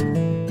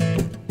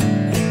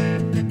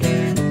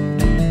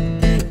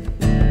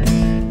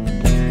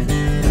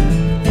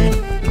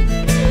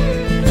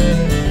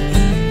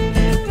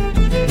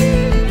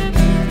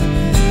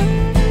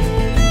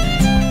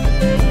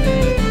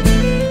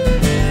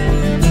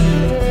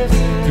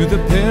 The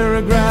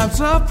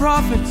paragraphs of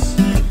prophets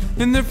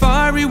in their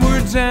fiery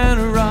words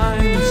and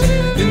rhymes,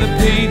 in the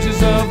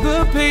pages of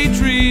the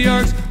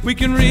patriarchs we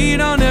can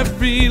read on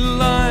every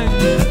line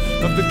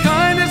of the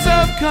kindness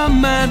of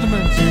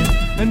commandment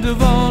and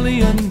of all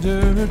he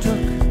undertook,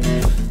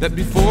 that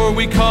before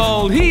we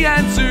called he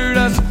answered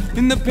us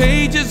in the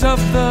pages of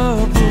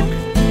the book.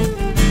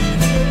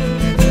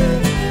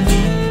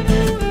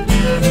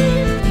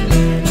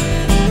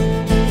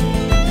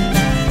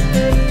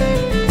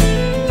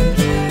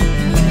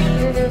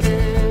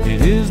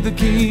 The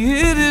key,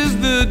 it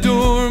is the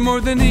door, more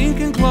than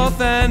ink and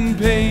cloth and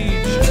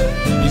page.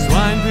 Each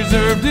line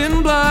preserved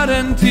in blood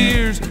and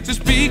tears to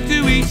speak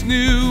to each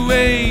new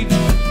age.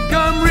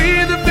 Come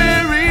read the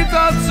very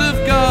thoughts of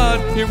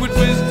God, hear what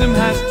wisdom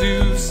has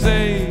to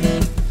say.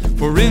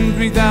 For in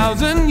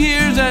 3,000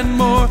 years and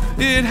more,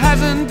 it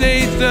hasn't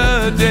aged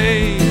a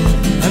day.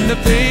 And the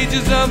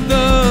pages of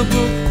the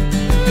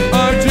book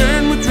are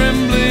turned with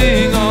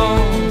trembling awe,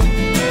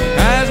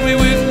 as we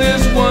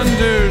witness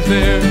wonders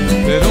there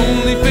that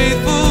only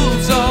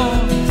faithful saw.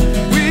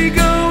 We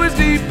go as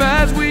deep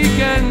as we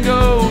can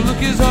go,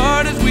 look as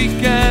hard as we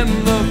can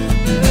look,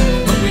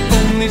 but we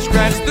only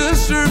scratch the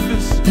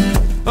surface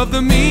of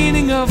the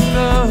meaning of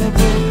the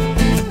book.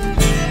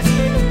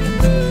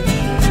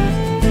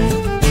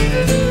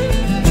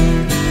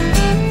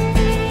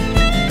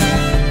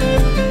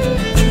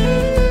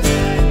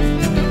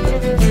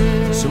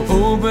 So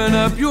open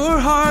up your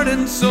heart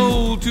and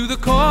soul to the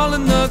call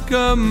and the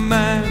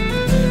command.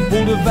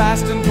 Hold a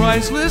vast and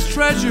priceless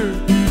treasure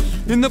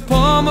in the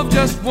palm of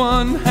just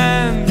one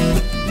hand,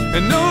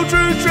 and no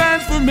true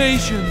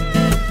transformation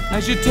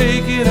as you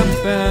take it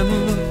up and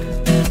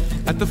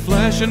look at the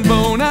flesh and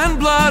bone and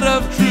blood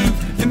of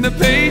truth in the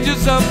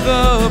pages of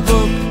the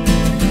book.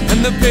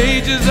 And the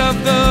pages of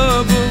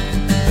the book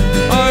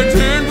are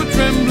turned with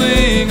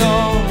trembling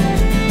awe,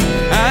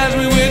 as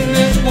we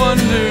witness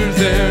wonders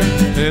there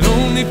that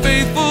only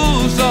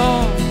faithful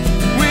saw.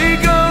 We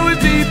go as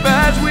deep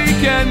as we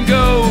can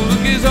go,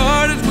 look as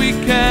hard as we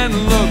can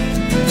look,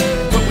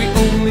 but we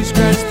only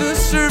scratch the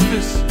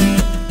surface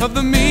of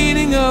the meaning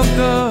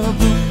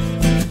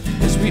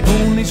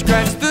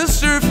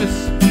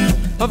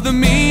the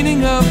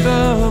meaning of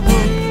the book.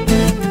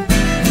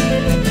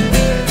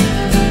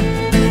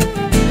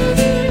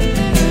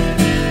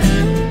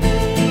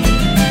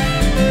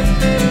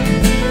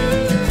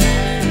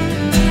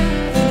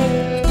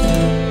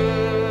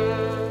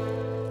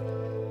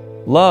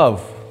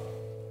 Love,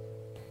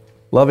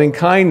 loving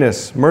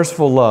kindness,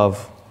 merciful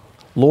love,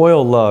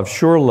 loyal love,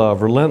 sure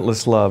love,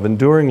 relentless love,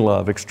 enduring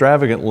love,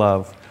 extravagant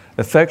love,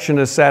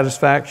 affectionate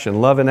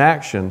satisfaction, love in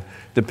action,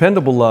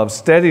 dependable love,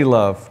 steady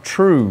love,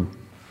 true,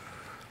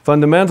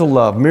 fundamental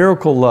love,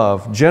 miracle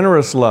love,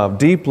 generous love,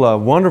 deep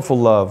love, wonderful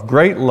love,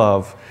 great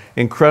love,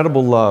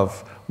 incredible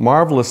love,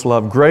 marvelous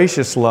love,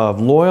 gracious love,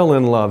 loyal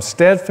in love,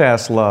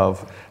 steadfast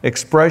love,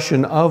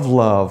 expression of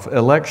love,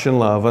 election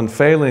love,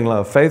 unfailing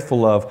love, faithful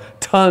love,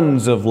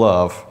 tons of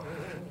love.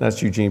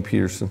 That's Eugene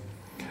Peterson.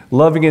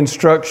 Loving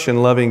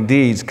instruction, loving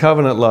deeds,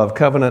 covenant love,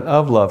 covenant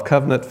of love,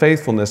 covenant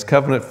faithfulness,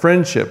 covenant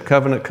friendship,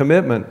 covenant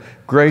commitment,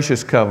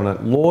 gracious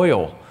covenant,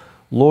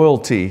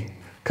 loyalty,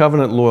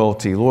 covenant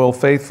loyalty, loyal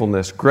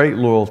faithfulness, great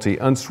loyalty,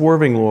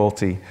 unswerving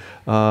loyalty,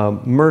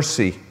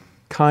 mercy,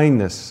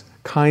 kindness,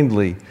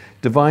 kindly,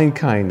 divine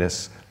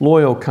kindness,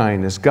 loyal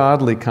kindness,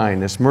 godly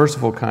kindness,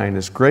 merciful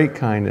kindness, great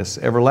kindness,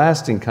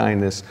 everlasting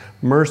kindness,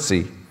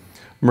 mercy.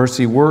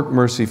 Mercy work,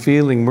 mercy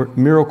feeling,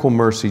 miracle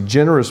mercy,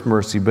 generous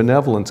mercy,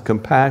 benevolence,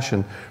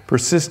 compassion,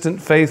 persistent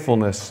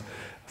faithfulness,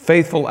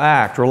 faithful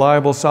act,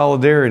 reliable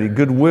solidarity,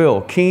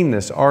 goodwill,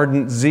 keenness,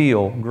 ardent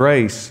zeal,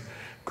 grace,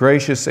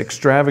 gracious,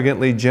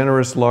 extravagantly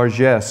generous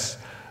largesse,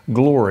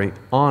 glory,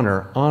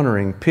 honor,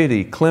 honoring,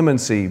 pity,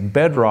 clemency,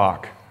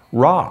 bedrock,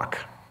 rock,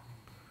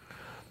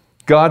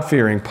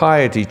 God-fearing,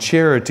 piety,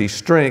 charity,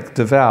 strength,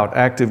 devout,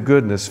 active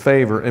goodness,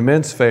 favor,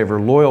 immense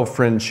favor, loyal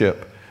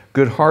friendship,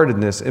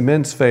 good-heartedness,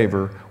 immense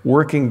favor,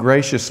 working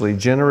graciously,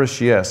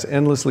 generous yes,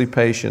 endlessly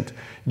patient,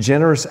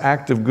 generous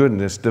act of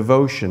goodness,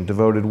 devotion,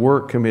 devoted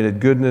work, committed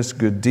goodness,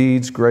 good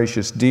deeds,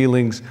 gracious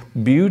dealings,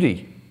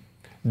 beauty,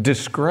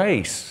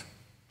 disgrace,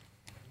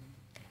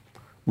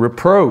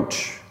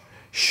 reproach,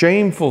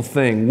 shameful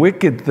thing,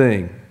 wicked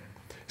thing,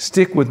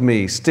 stick with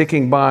me,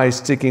 sticking by,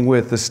 sticking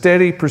with, the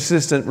steady,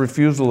 persistent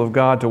refusal of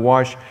God to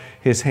wash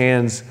His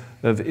hands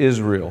of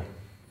Israel.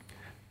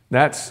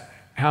 That's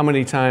how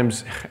many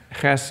times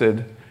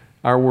chesed,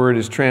 our word,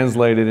 is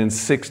translated in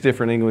 6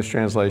 different English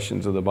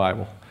translations of the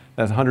Bible.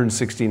 That's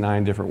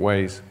 169 different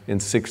ways in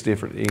 6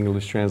 different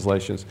English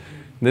translations.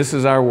 This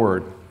is our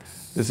word.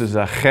 This is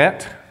a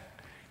chet.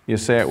 You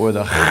say it with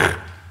a ch.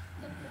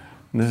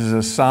 This is a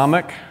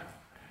samek,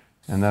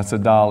 and that's a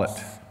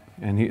dalet.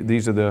 And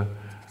these are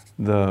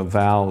the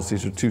vowels.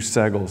 These are 2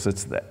 segals.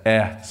 It's the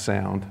eh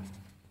sound.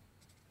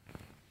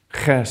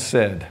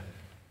 Chesed,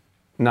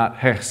 not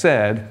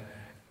hesed.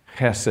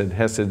 Hesed.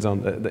 Hesed's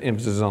on the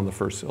emphasis is on the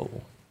first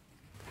syllable.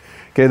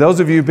 Okay, those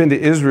of you who've been to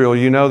Israel,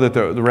 you know that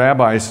the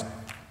rabbis,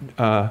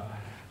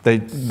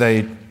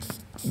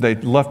 they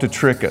love to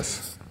trick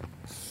us.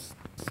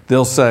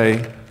 They'll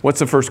say, what's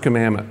the first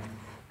commandment?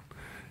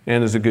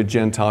 And as a good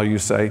Gentile, you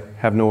say,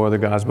 have no other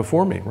gods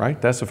before me,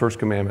 right? That's the first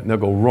commandment. And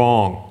they'll go,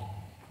 wrong.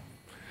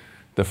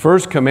 The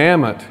first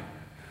commandment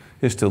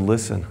is to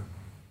listen.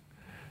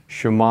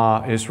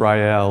 Shema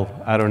Israel,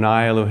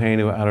 Adonai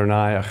Eloheinu,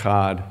 Adonai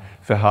Echad.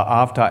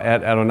 V'ha'avta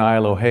et Adonai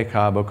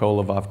Elohecha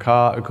b'kol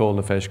levavka, b'kol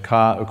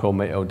nefeshka, b'kol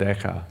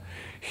me'odecha.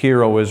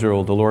 Hear, O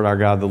Israel, the Lord our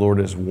God, the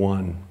Lord is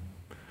one.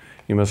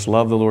 You must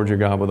love the Lord your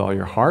God with all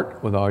your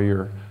heart, with all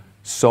your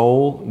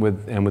soul,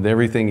 and with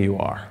everything you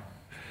are.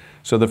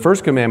 So the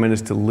first commandment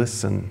is to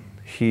listen,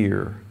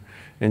 hear.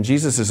 And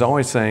Jesus is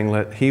always saying,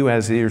 let he who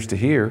has ears to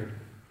hear,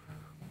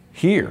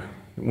 hear.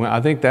 Well, I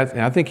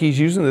think he's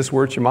using this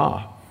word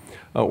Shema.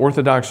 An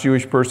Orthodox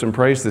Jewish person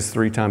prays this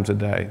 3 times a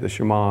day. The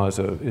Shema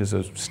is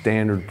a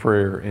standard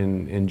prayer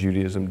in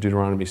Judaism,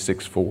 Deuteronomy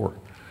 6:4.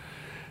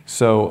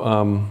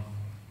 So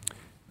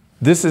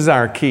this is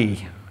our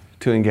key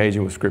to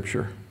engaging with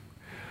Scripture.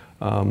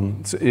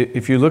 So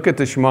if you look at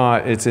the Shema,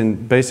 it's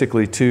in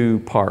basically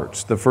 2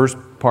 parts. The first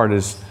part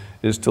is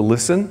to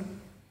listen,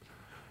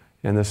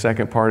 and the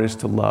second part is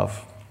to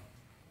love.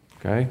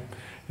 Okay?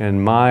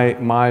 And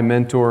my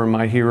mentor,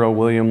 my hero,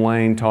 William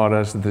Lane, taught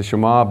us that the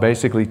Shema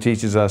basically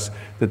teaches us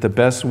that the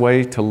best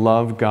way to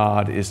love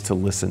God is to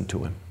listen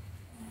to Him.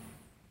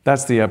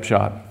 That's the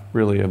upshot,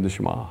 really, of the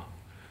Shema.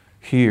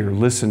 Hear,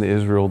 listen to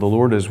Israel, the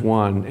Lord is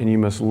one, and you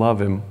must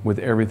love Him with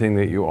everything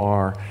that you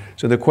are.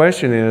 So the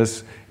question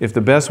is, if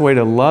the best way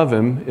to love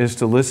Him is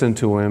to listen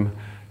to Him,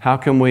 how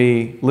can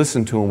we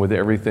listen to Him with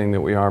everything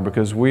that we are?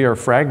 Because we are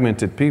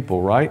fragmented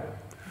people, right?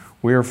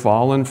 We are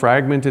fallen,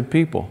 fragmented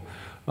people.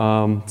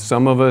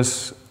 Some of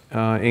us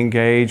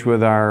engage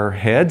with our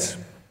heads,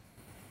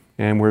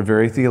 and we're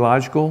very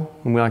theological,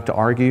 and we like to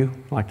argue,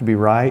 like to be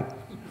right.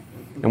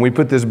 And we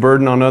put this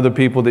burden on other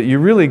people that you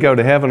really go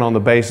to heaven on the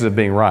basis of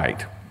being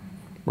right.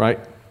 Right?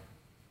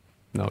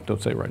 No,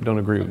 don't say right. Don't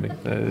agree with me.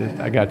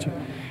 I got you.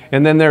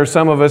 And then there are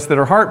some of us that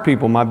are heart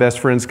people. My best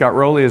friend Scott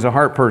Rowley is a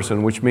heart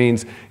person, which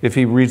means if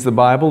he reads the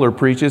Bible or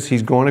preaches,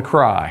 he's going to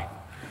cry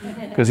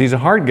because he's a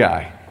heart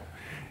guy.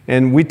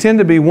 And we tend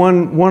to be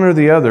one or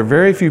the other.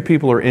 Very few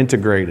people are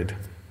integrated.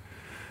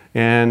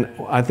 And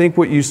I think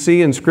what you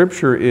see in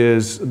Scripture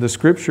is the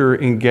Scripture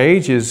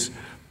engages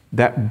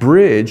that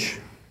bridge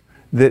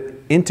that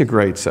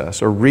integrates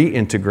us or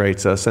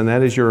reintegrates us, and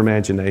that is your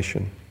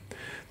imagination.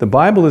 The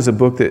Bible is a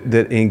book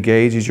that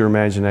engages your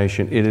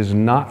imagination. It is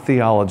not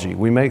theology.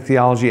 We make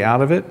theology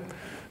out of it,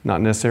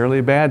 not necessarily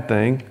a bad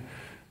thing,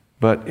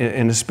 but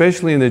and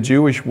especially in the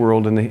Jewish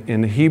world and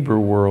in the Hebrew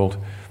world,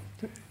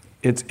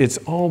 it's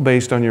all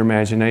based on your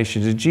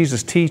imagination. It's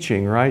Jesus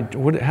teaching, right?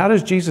 How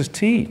does Jesus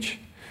teach?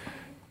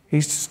 He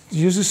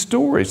uses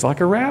stories like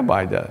a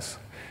rabbi does.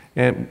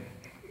 And,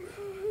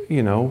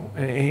 you know,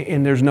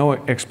 and there's no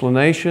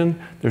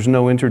explanation. There's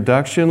no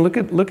introduction. Look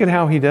at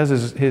how he does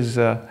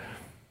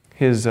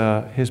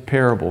his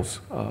parables.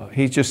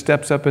 He just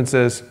steps up and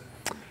says,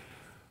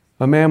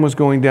 a man was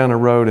going down a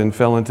road and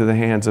fell into the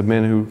hands of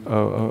men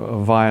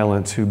of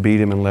violence who beat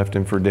him and left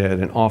him for dead,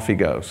 and off he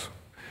goes.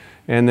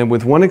 And then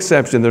with one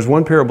exception, there's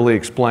one parable he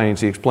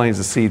explains. He explains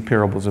the seed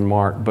parables in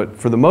Mark, but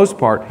for the most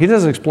part, he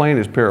doesn't explain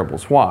his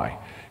parables. Why?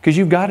 Because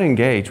you've got to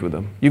engage with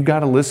him. You've got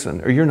to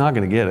listen, or you're not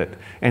going to get it.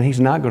 And he's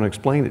not going to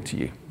explain it to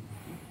you.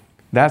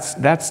 That's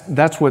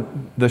what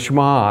the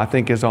Shema, I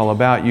think, is all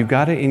about. You've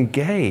got to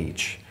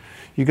engage.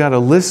 You've got to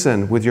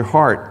listen with your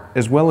heart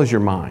as well as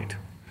your mind.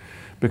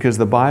 Because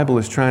the Bible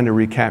is trying to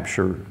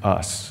recapture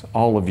us,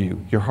 all of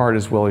you, your heart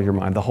as well as your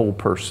mind, the whole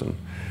person.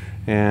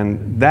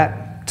 And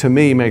that, to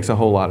me, makes a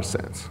whole lot of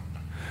sense.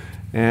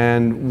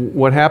 And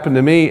what happened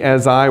to me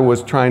as I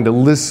was trying to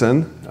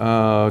listen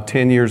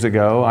 10 years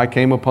ago, I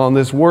came upon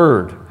this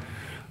word.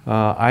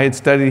 I had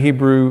studied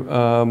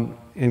Hebrew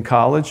in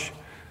college.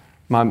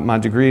 My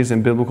degree is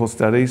in biblical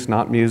studies,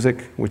 not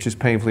music, which is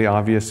painfully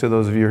obvious to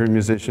those of you who are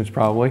musicians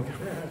probably.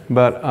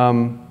 But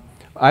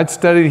I'd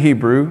studied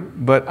Hebrew,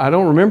 but I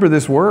don't remember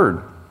this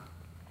word.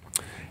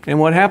 And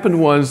what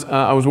happened was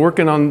I was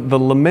working on the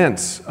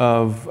laments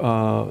of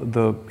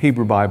the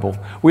Hebrew Bible.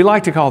 We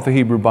like to call it the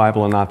Hebrew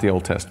Bible and not the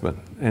Old Testament.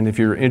 And if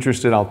you're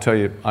interested, I'll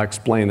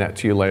explain that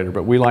to you later.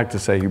 But we like to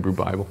say Hebrew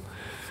Bible.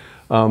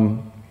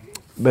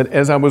 But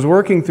as I was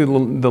working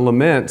through the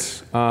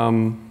laments,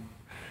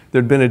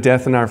 there'd been a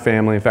death in our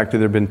family. In fact,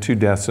 there'd been 2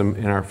 deaths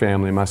in our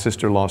family. My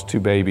sister lost 2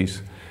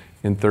 babies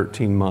in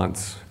 13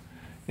 months,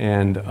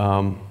 and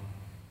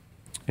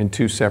in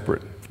two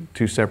separate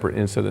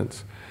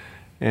incidents.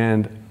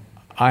 And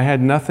I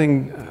had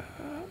nothing.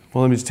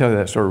 Well, let me just tell you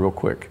that story real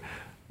quick.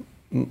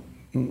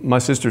 My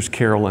sister's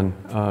Carolyn.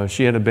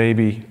 She had a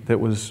baby that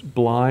was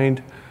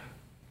blind,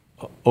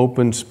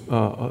 open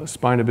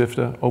spina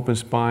bifida, open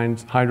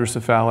spines,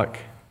 hydrocephalic.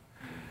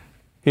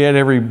 He had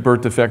every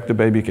birth defect the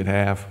baby could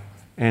have,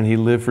 and he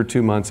lived for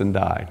 2 months and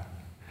died.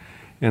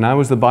 And I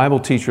was the Bible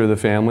teacher of the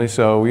family,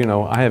 so, you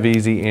know, I have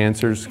easy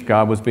answers.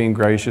 God was being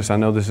gracious. I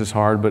know this is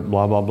hard, but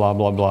blah, blah, blah,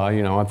 blah, blah.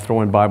 You know, I'm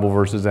throwing Bible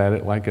verses at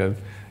it like a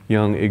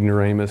young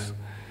ignoramus.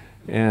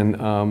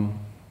 And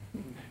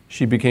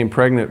she became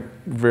pregnant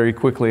very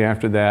quickly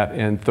after that,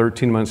 and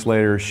 13 months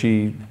later,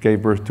 she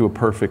gave birth to a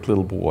perfect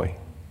little boy.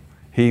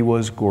 He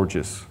was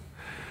gorgeous.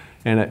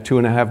 And at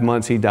 2.5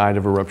 months, he died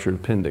of a ruptured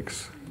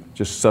appendix,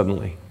 just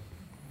suddenly.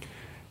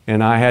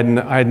 And I had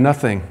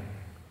nothing.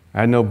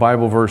 I had no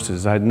Bible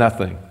verses. I had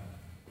nothing.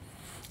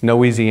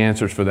 No easy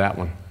answers for that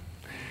one.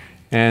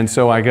 And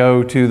so I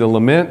go to the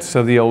laments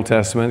of the Old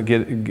Testament,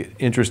 get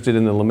interested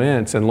in the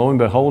laments, and lo and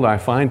behold, I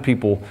find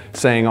people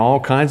saying all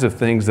kinds of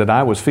things that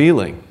I was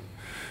feeling.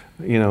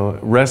 You know,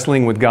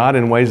 wrestling with God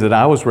in ways that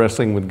I was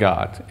wrestling with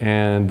God.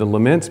 And the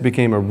laments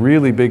became a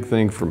really big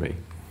thing for me.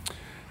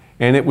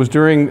 And it was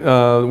during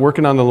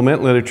working on the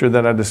lament literature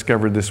that I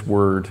discovered this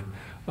word.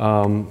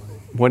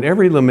 What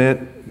every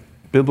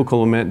biblical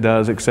lament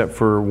does, except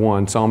for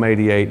one, Psalm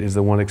 88 is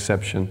the one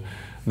exception.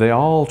 They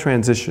all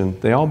transition.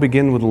 They all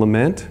begin with a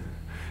lament,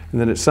 and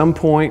then at some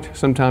point,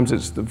 sometimes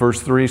it's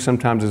verse 3,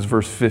 sometimes it's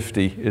verse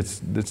 50.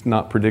 It's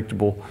not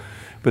predictable.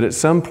 But at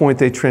some point,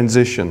 they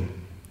transition,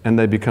 and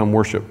they become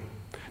worship.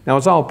 Now,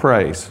 it's all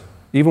praise.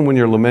 Even when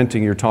you're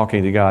lamenting, you're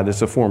talking to God.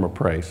 It's a form of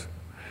praise.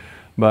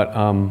 But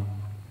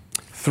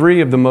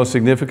 3 of the most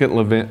significant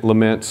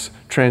laments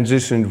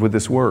transitioned with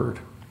this word.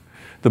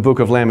 The book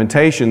of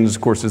Lamentations,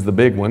 of course, is the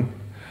big one.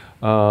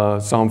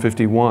 Psalm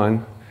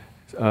 51,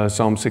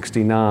 Psalm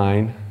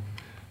 69.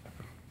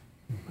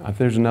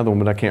 There's another one,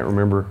 but I can't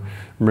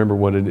remember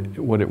what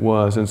it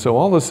was. And so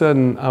all of a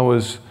sudden, I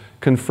was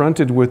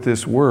confronted with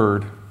this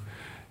word,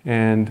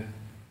 and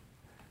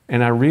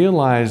I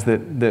realized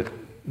that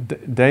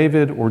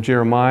David or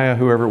Jeremiah,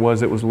 whoever it was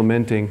that was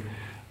lamenting,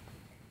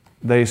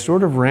 they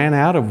sort of ran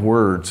out of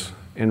words,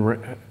 and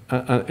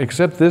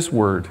except this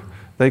word.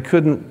 They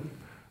couldn't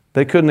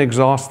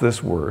exhaust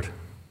this word.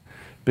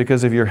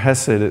 Because of your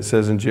hesed, it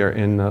says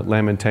in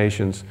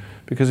Lamentations,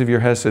 because of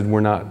your hesed,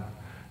 we're not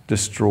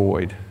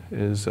destroyed.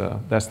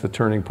 That's the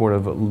turning point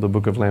of the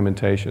book of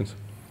Lamentations.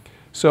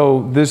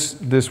 So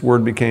this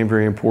word became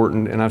very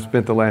important, and I've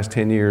spent the last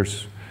 10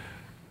 years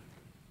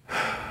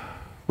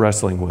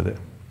wrestling with it.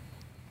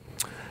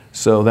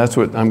 So that's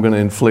what I'm going to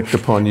inflict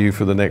upon you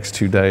for the next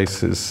 2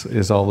 days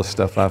is all the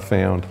stuff I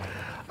found.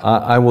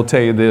 I will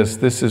tell you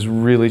this has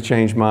really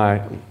changed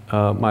my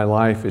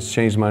life. It's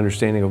changed my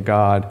understanding of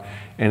God,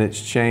 and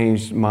it's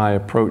changed my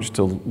approach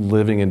to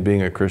living and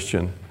being a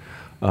Christian.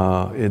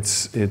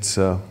 It's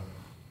a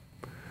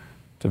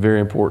very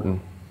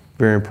important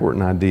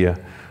idea.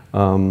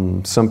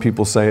 Some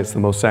people say it's the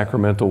most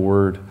sacramental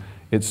word.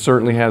 It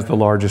certainly has the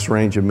largest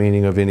range of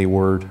meaning of any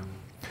word.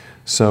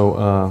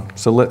 So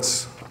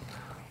let's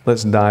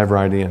dive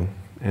right in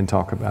and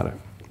talk about it.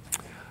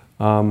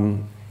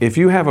 If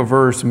you have a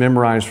verse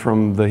memorized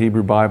from the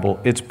Hebrew Bible,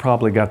 it's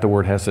probably got the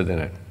word hesed in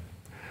it.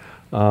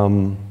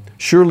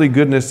 Surely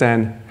goodness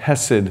and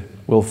hesed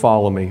will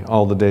follow me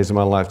all the days of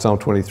my life. Psalm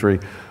 23.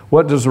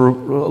 What does the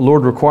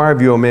Lord require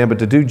of you, O man, but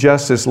to do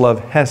justice,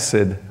 love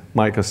hesed,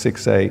 Micah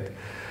 6:8.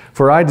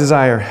 For I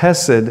desire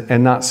hesed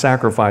and not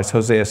sacrifice,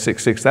 Hosea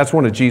 6:6. That's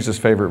one of Jesus'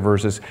 favorite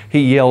verses.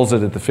 He yells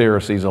it at the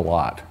Pharisees a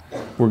lot.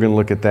 We're going to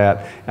look at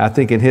that. I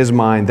think in his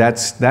mind,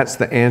 that's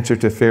the answer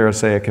to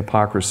Pharisaic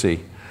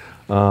hypocrisy.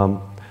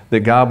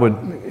 That God would,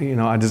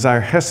 I desire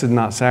hesed,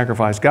 not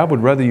sacrifice. God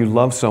would rather you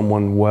love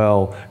someone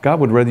well.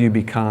 God would rather you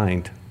be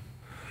kind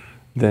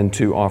than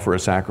to offer a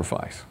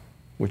sacrifice,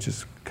 which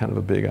is kind of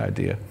a big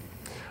idea.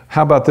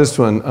 How about this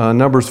one?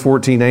 Numbers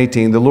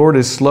 14:18. The Lord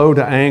is slow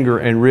to anger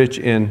and rich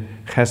in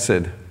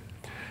hesed.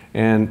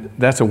 And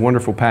that's a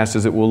wonderful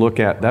passage that we'll look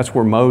at. That's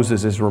where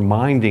Moses is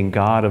reminding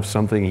God of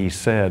something he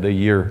said a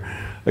year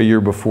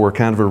before.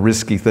 Kind of a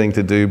risky thing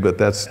to do, but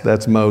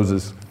that's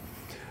Moses.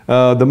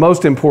 The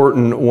most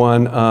important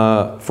one,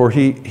 for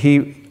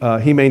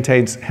he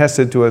maintains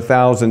hesed to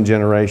 1,000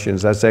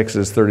 generations. That's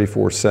Exodus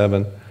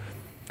 34:7.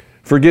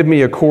 Forgive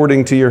me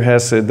according to your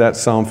hesed.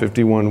 That's Psalm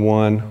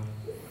 51:1.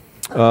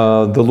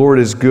 The Lord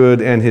is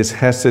good and his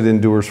hesed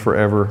endures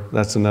forever.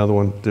 That's another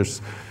one.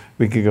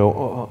 We could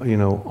go,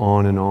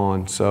 on and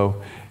on. So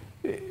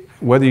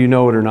whether you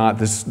know it or not,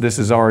 this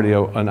is already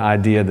an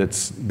idea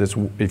that's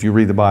if you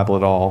read the Bible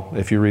at all,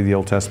 if you read the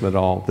Old Testament at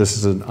all, this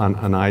is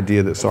an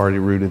idea that's already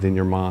rooted in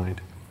your mind.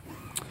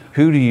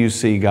 Who do you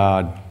see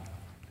God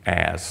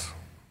as?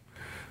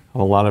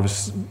 A lot of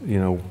us,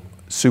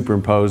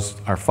 superimpose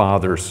our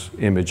Father's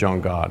image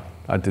on God.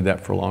 I did that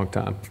for a long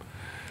time.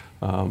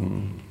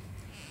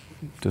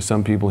 To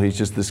some people, he's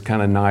just this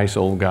kind of nice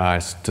old guy.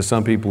 To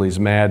some people,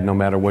 he's mad. No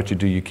matter what you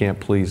do, you can't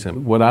please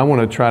him. What I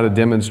want to try to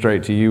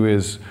demonstrate to you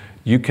is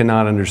you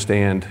cannot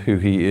understand who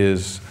he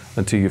is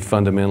until you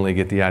fundamentally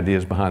get the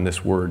ideas behind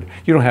this word.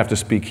 You don't have to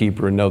speak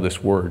Hebrew and know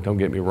this word. Don't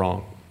get me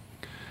wrong.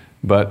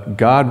 But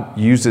God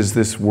uses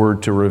this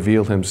word to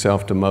reveal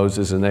himself to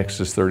Moses in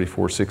Exodus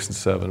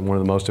 34:6-7, one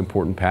of the most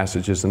important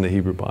passages in the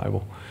Hebrew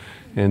Bible.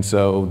 And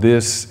so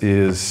this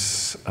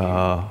is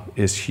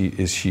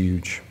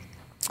huge.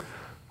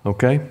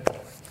 Okay?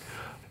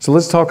 So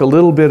let's talk a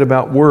little bit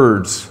about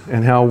words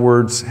and how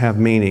words have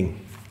meaning.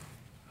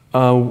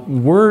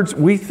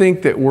 We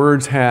think that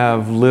words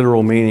have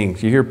literal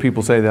meanings. You hear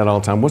people say that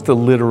all the time. What's the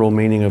literal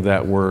meaning of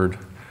that word?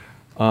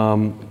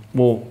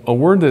 Well, a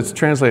word that's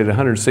translated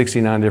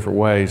 169 different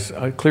ways,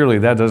 clearly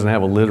that doesn't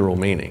have a literal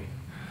meaning.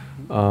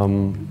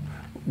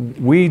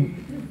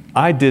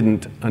 I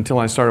didn't, until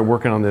I started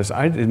working on this,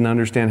 I didn't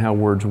understand how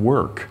words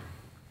work.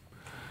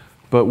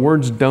 But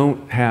words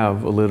don't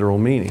have a literal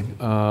meaning.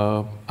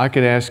 I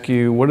could ask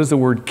you, what does the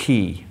word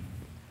key,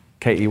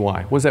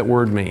 K-E-Y, what does that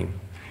word mean?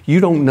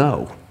 You don't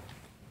know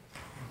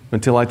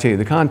until I tell you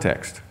the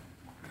context.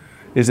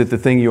 Is it the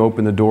thing you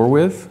open the door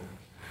with?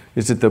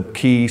 Is it the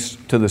key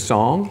to the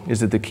song?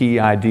 Is it the key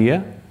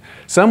idea?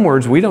 Some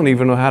words we don't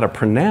even know how to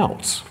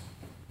pronounce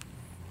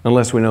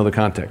unless we know the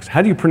context.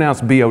 How do you pronounce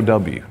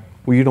B-O-W?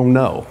 Well, you don't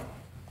know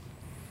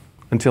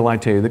until I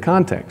tell you the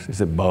context.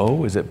 Is it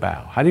bow? Is it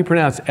bow? How do you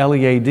pronounce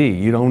L-E-A-D?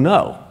 You don't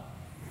know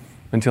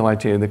until I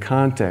tell you the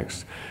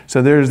context.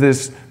 So there's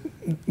this,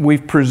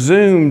 we've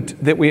presumed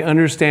that we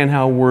understand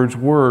how words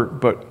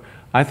work, but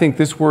I think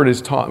this word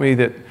has taught me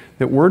that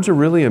words are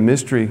really a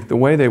mystery. The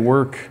way they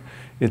work,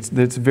 it's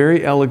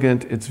very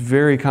elegant, it's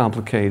very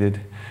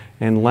complicated,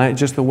 and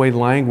just the way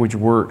language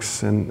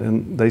works.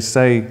 And they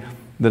say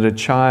that a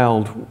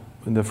child,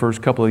 in the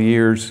first couple of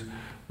years,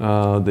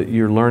 that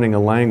you're learning a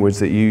language,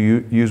 that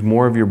you use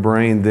more of your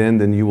brain then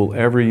than you will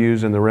ever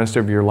use in the rest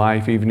of your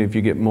life, even if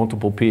you get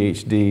multiple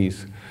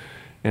PhDs.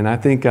 And I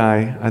think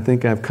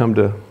I've come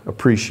to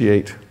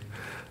appreciate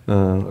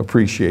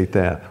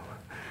that.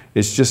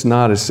 It's just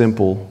not as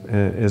simple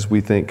as we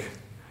think.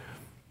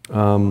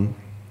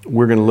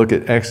 We're going to look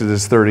at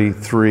Exodus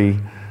 33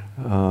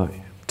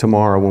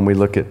 tomorrow when we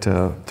look at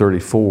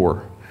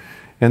 34.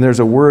 And there's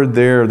a word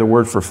there, the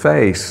word for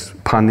face,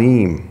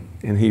 panim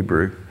in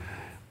Hebrew.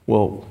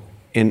 Well,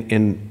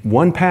 in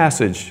one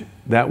passage,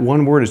 that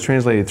one word is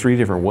translated 3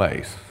 different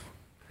ways.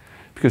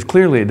 Because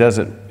clearly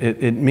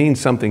it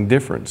means something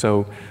different.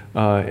 So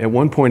at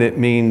one point it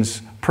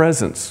means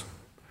presence.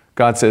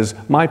 God says,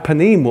 my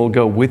panim will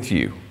go with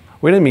you.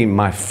 Well, it doesn't mean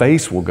my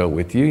face will go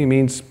with you. He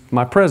means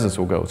my presence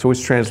will go. So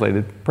it's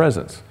translated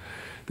presence.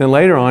 Then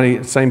later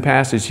on, same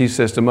passage, he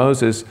says to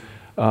Moses,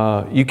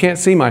 you can't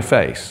see my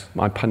face,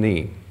 my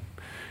panim.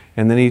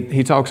 And then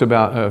he talks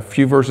about a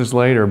few verses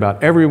later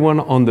about everyone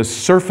on the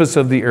surface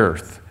of the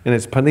earth. And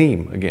it's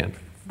panim again.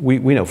 We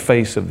know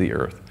face of the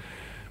earth.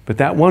 But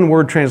that one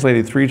word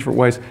translated 3 different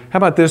ways. How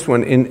about this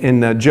one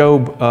in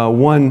Job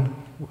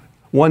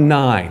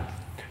 1:9?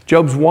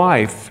 Job's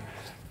wife,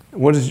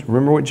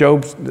 remember what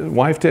Job's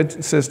wife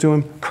says to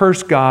him?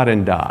 Curse God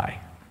and die.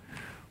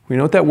 You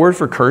know what that word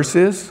for curse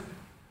is?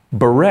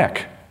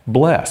 Barek,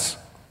 bless.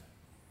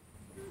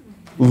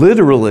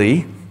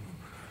 Literally,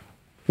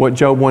 what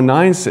Job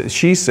 1:9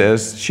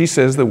 says, she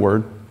says the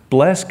word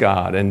bless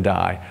God and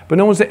die. But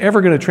no one's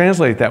ever going to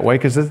translate it that way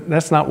because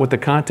that's not what the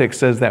context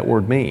says that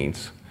word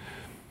means.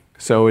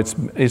 So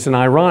it's an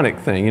ironic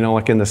thing. You know,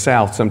 like in the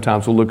South,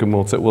 sometimes we'll look and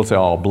we'll say,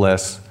 oh,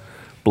 bless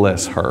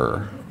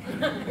her.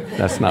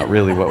 That's not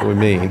really what we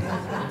mean.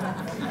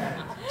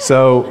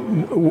 So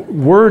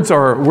we're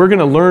going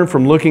to learn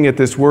from looking at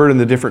this word in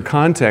the different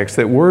contexts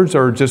that words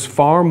are just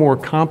far more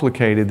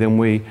complicated than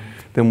we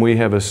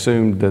have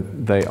assumed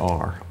that they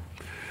are.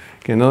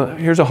 Okay, now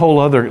here's a whole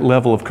other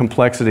level of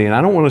complexity, and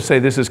I don't want to say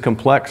this is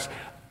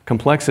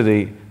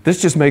complexity.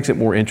 This just makes it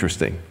more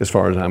interesting as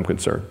far as I'm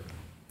concerned.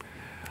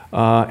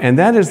 And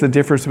that is the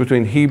difference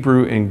between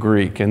Hebrew and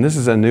Greek. And this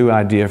is a new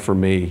idea for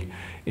me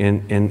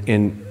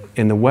in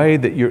the way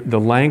that the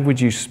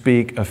language you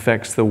speak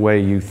affects the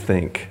way you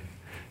think.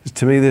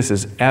 To me, this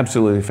is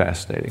absolutely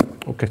fascinating.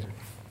 Okay,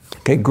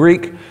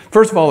 Greek.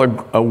 First of all,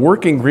 a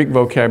working Greek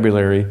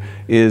vocabulary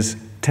is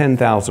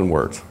 10,000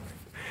 words.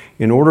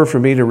 In order for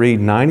me to read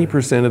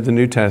 90% of the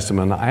New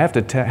Testament, I have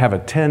to have a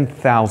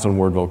 10,000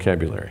 word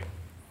vocabulary.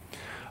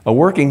 A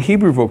working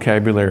Hebrew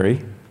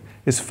vocabulary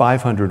is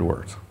 500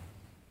 words.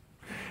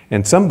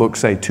 And some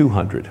books say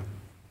 200.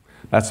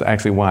 That's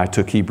actually why I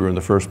took Hebrew in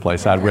the first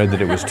place. I'd read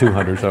that it was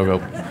 200, so I go,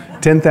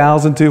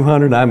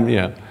 10,200,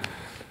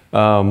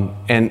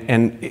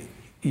 and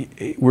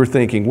we're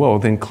thinking, well,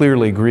 then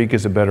clearly Greek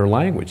is a better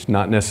language.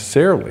 Not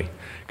necessarily,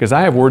 because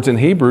I have words in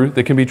Hebrew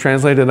that can be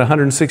translated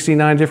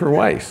 169 different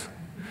ways.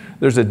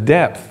 There's a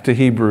depth to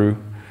Hebrew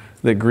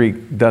that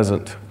Greek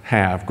doesn't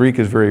have. Greek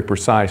is very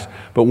precise.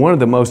 But one of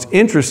the most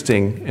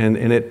interesting, and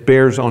it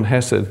bears on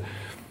Hesed,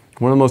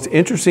 one of the most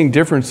interesting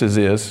differences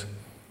is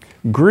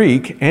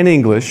Greek and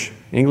English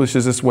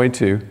is this way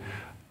too,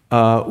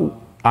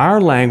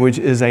 our language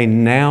is a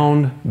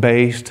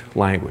noun-based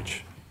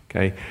language.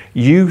 Okay,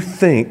 you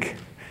think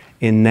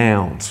in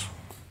nouns.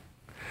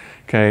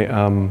 Okay,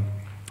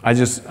 I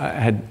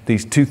had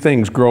these two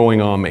things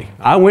growing on me.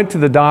 I went to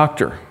the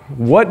doctor.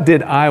 What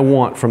did I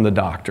want from the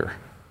doctor?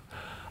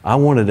 I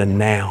wanted a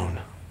noun.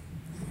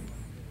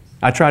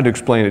 I tried to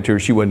explain it to her.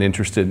 She wasn't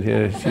interested.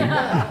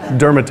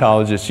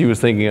 Dermatologist, she was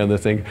thinking of the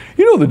thing.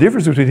 You know, the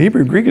difference between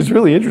Hebrew and Greek is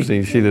really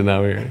interesting. She didn't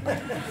know.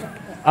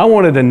 I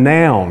wanted a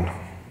noun.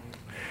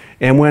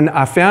 And when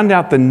I found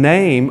out the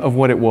name of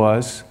what it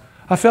was,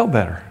 I felt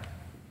better.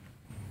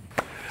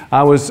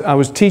 I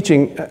was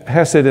teaching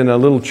Hesed in a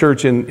little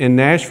church in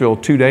Nashville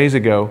 2 days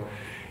ago,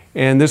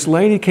 and this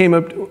lady came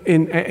up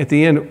at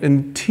the end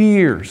in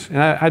tears. And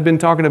I'd been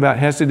talking about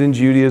Hesed in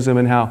Judaism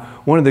and how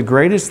one of the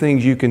greatest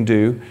things you can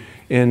do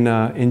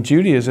in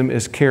Judaism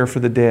is care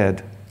for the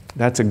dead.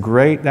 That's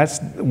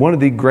one of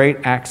the great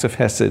acts of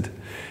Hesed.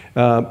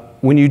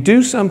 When you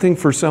do something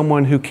for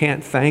someone who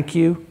can't thank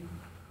you,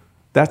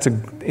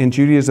 in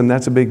Judaism,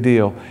 that's a big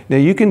deal. Now,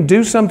 you can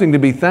do something to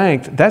be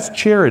thanked. That's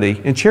charity,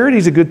 and charity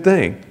is a good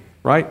thing,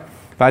 right?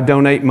 If I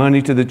donate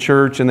money to the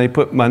church and they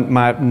put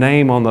my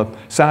name on the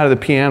side of the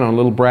piano on a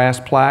little brass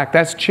plaque,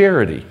 that's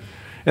charity,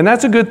 and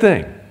that's a good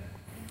thing.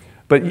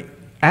 But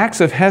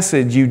acts of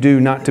Hesed you do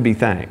not to be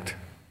thanked.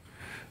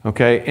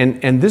 Okay,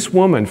 and this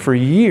woman, for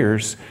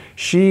years,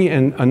 she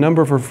and a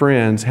number of her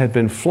friends had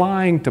been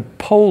flying to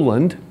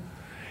Poland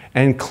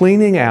and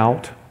cleaning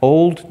out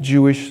old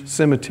Jewish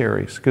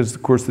cemeteries, because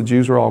of course the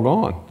Jews are all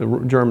gone.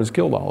 The Germans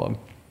killed all of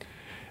them.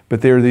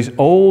 But there are these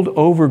old,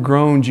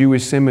 overgrown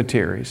Jewish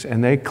cemeteries,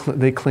 and they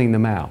clean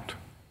them out.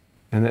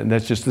 And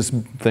that's just this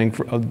thing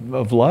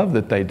of love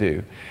that they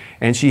do.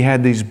 And she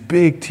had these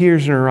big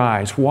tears in her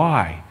eyes.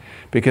 Why?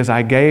 Because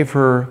I gave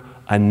her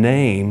a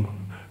name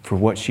for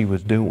what she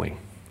was doing.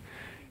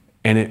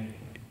 And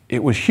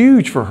it was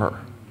huge for her,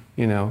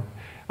 you know.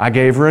 I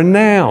gave her a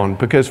noun,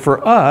 because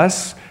for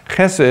us,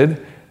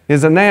 chesed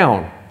is a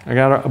noun. I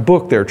got a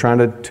book there trying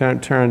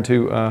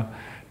to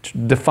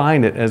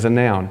define it as a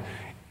noun.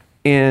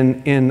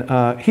 In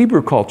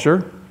Hebrew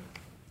culture,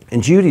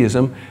 in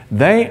Judaism,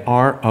 they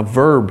are a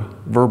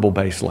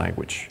verbal-based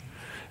language.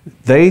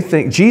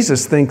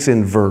 Jesus thinks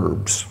in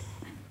verbs,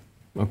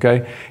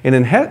 okay? And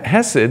in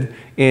Hesed,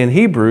 in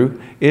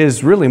Hebrew,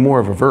 is really more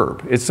of a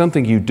verb. It's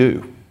something you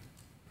do.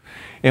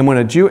 And when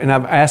and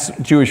I've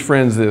asked Jewish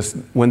friends this,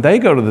 when they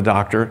go to the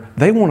doctor,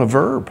 they want a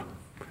verb.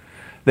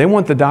 They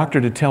want the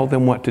doctor to tell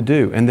them what to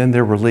do, and then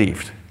they're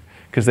relieved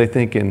because they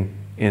think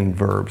in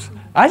verbs.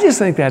 I just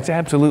think that's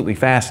absolutely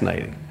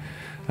fascinating,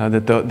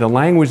 that the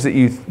language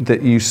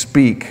that you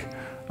speak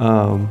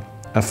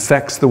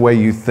affects the way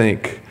you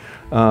think.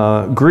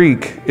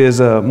 Greek is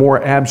a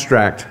more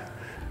abstract.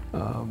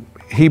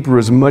 Hebrew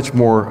is much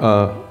more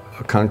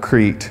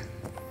concrete.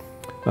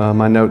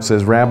 My note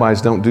says,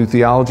 rabbis don't do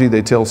theology,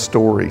 they tell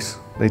stories.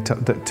 They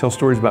tell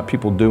stories about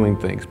people doing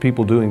things,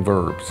 people doing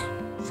verbs.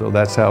 So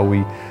that's how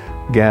we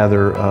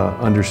gather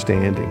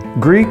understanding.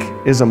 Greek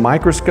is a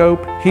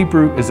microscope,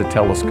 Hebrew is a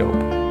telescope.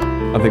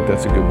 I think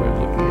that's a good way of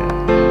looking at it.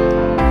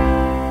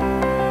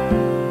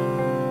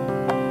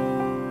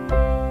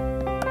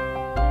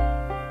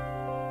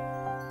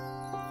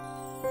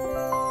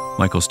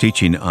 Michael's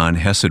teaching on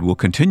Hesed will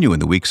continue in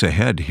the weeks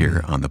ahead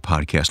here on the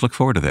podcast. Look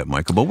forward to that,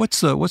 Michael. But what's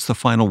the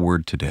final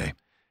word today?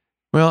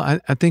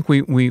 Well, I think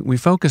we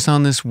focus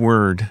on this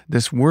word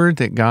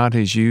that God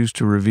has used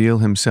to reveal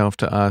himself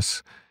to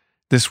us,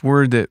 this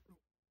word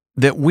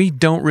that we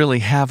don't really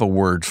have a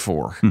word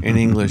for in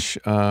English.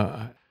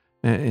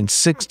 In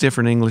 6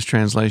 different English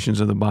translations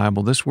of the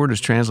Bible, this word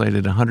is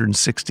translated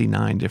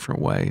 169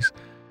 different ways.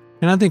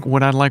 And I think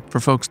what I'd like for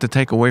folks to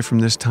take away from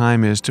this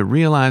time is to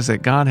realize that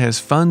God has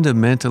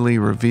fundamentally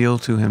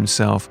revealed to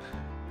himself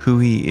who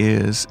he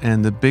is.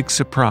 And the big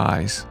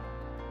surprise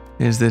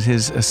is that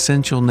his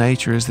essential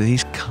nature is that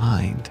he's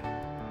kind.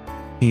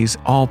 He's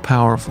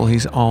all-powerful,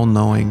 he's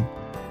all-knowing,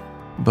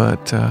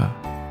 but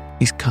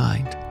he's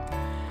kind.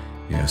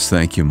 Yes,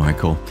 thank you,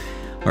 Michael.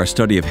 Our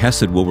study of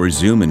Hesed will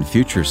resume in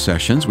future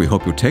sessions. We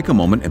hope you'll take a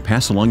moment and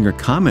pass along your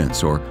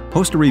comments or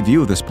post a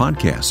review of this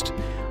podcast.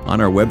 On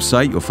our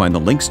website, you'll find the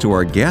links to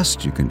our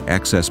guests. You can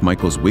access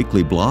Michael's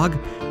weekly blog,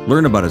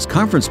 learn about his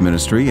conference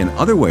ministry, and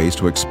other ways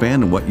to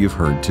expand on what you've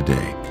heard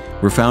today.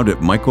 We're found at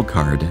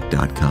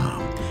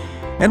michaelcard.com.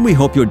 And we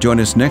hope you'll join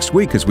us next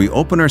week as we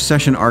open our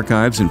session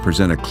archives and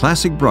present a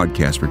classic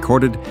broadcast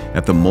recorded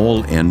at the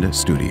Mole End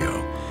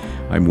Studio.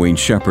 I'm Wayne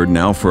Shepherd,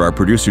 now for our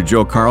producer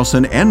Joe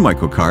Carlson and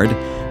Michael Card.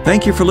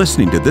 Thank you for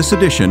listening to this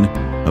edition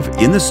of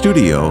In the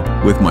Studio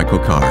with Michael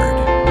Card.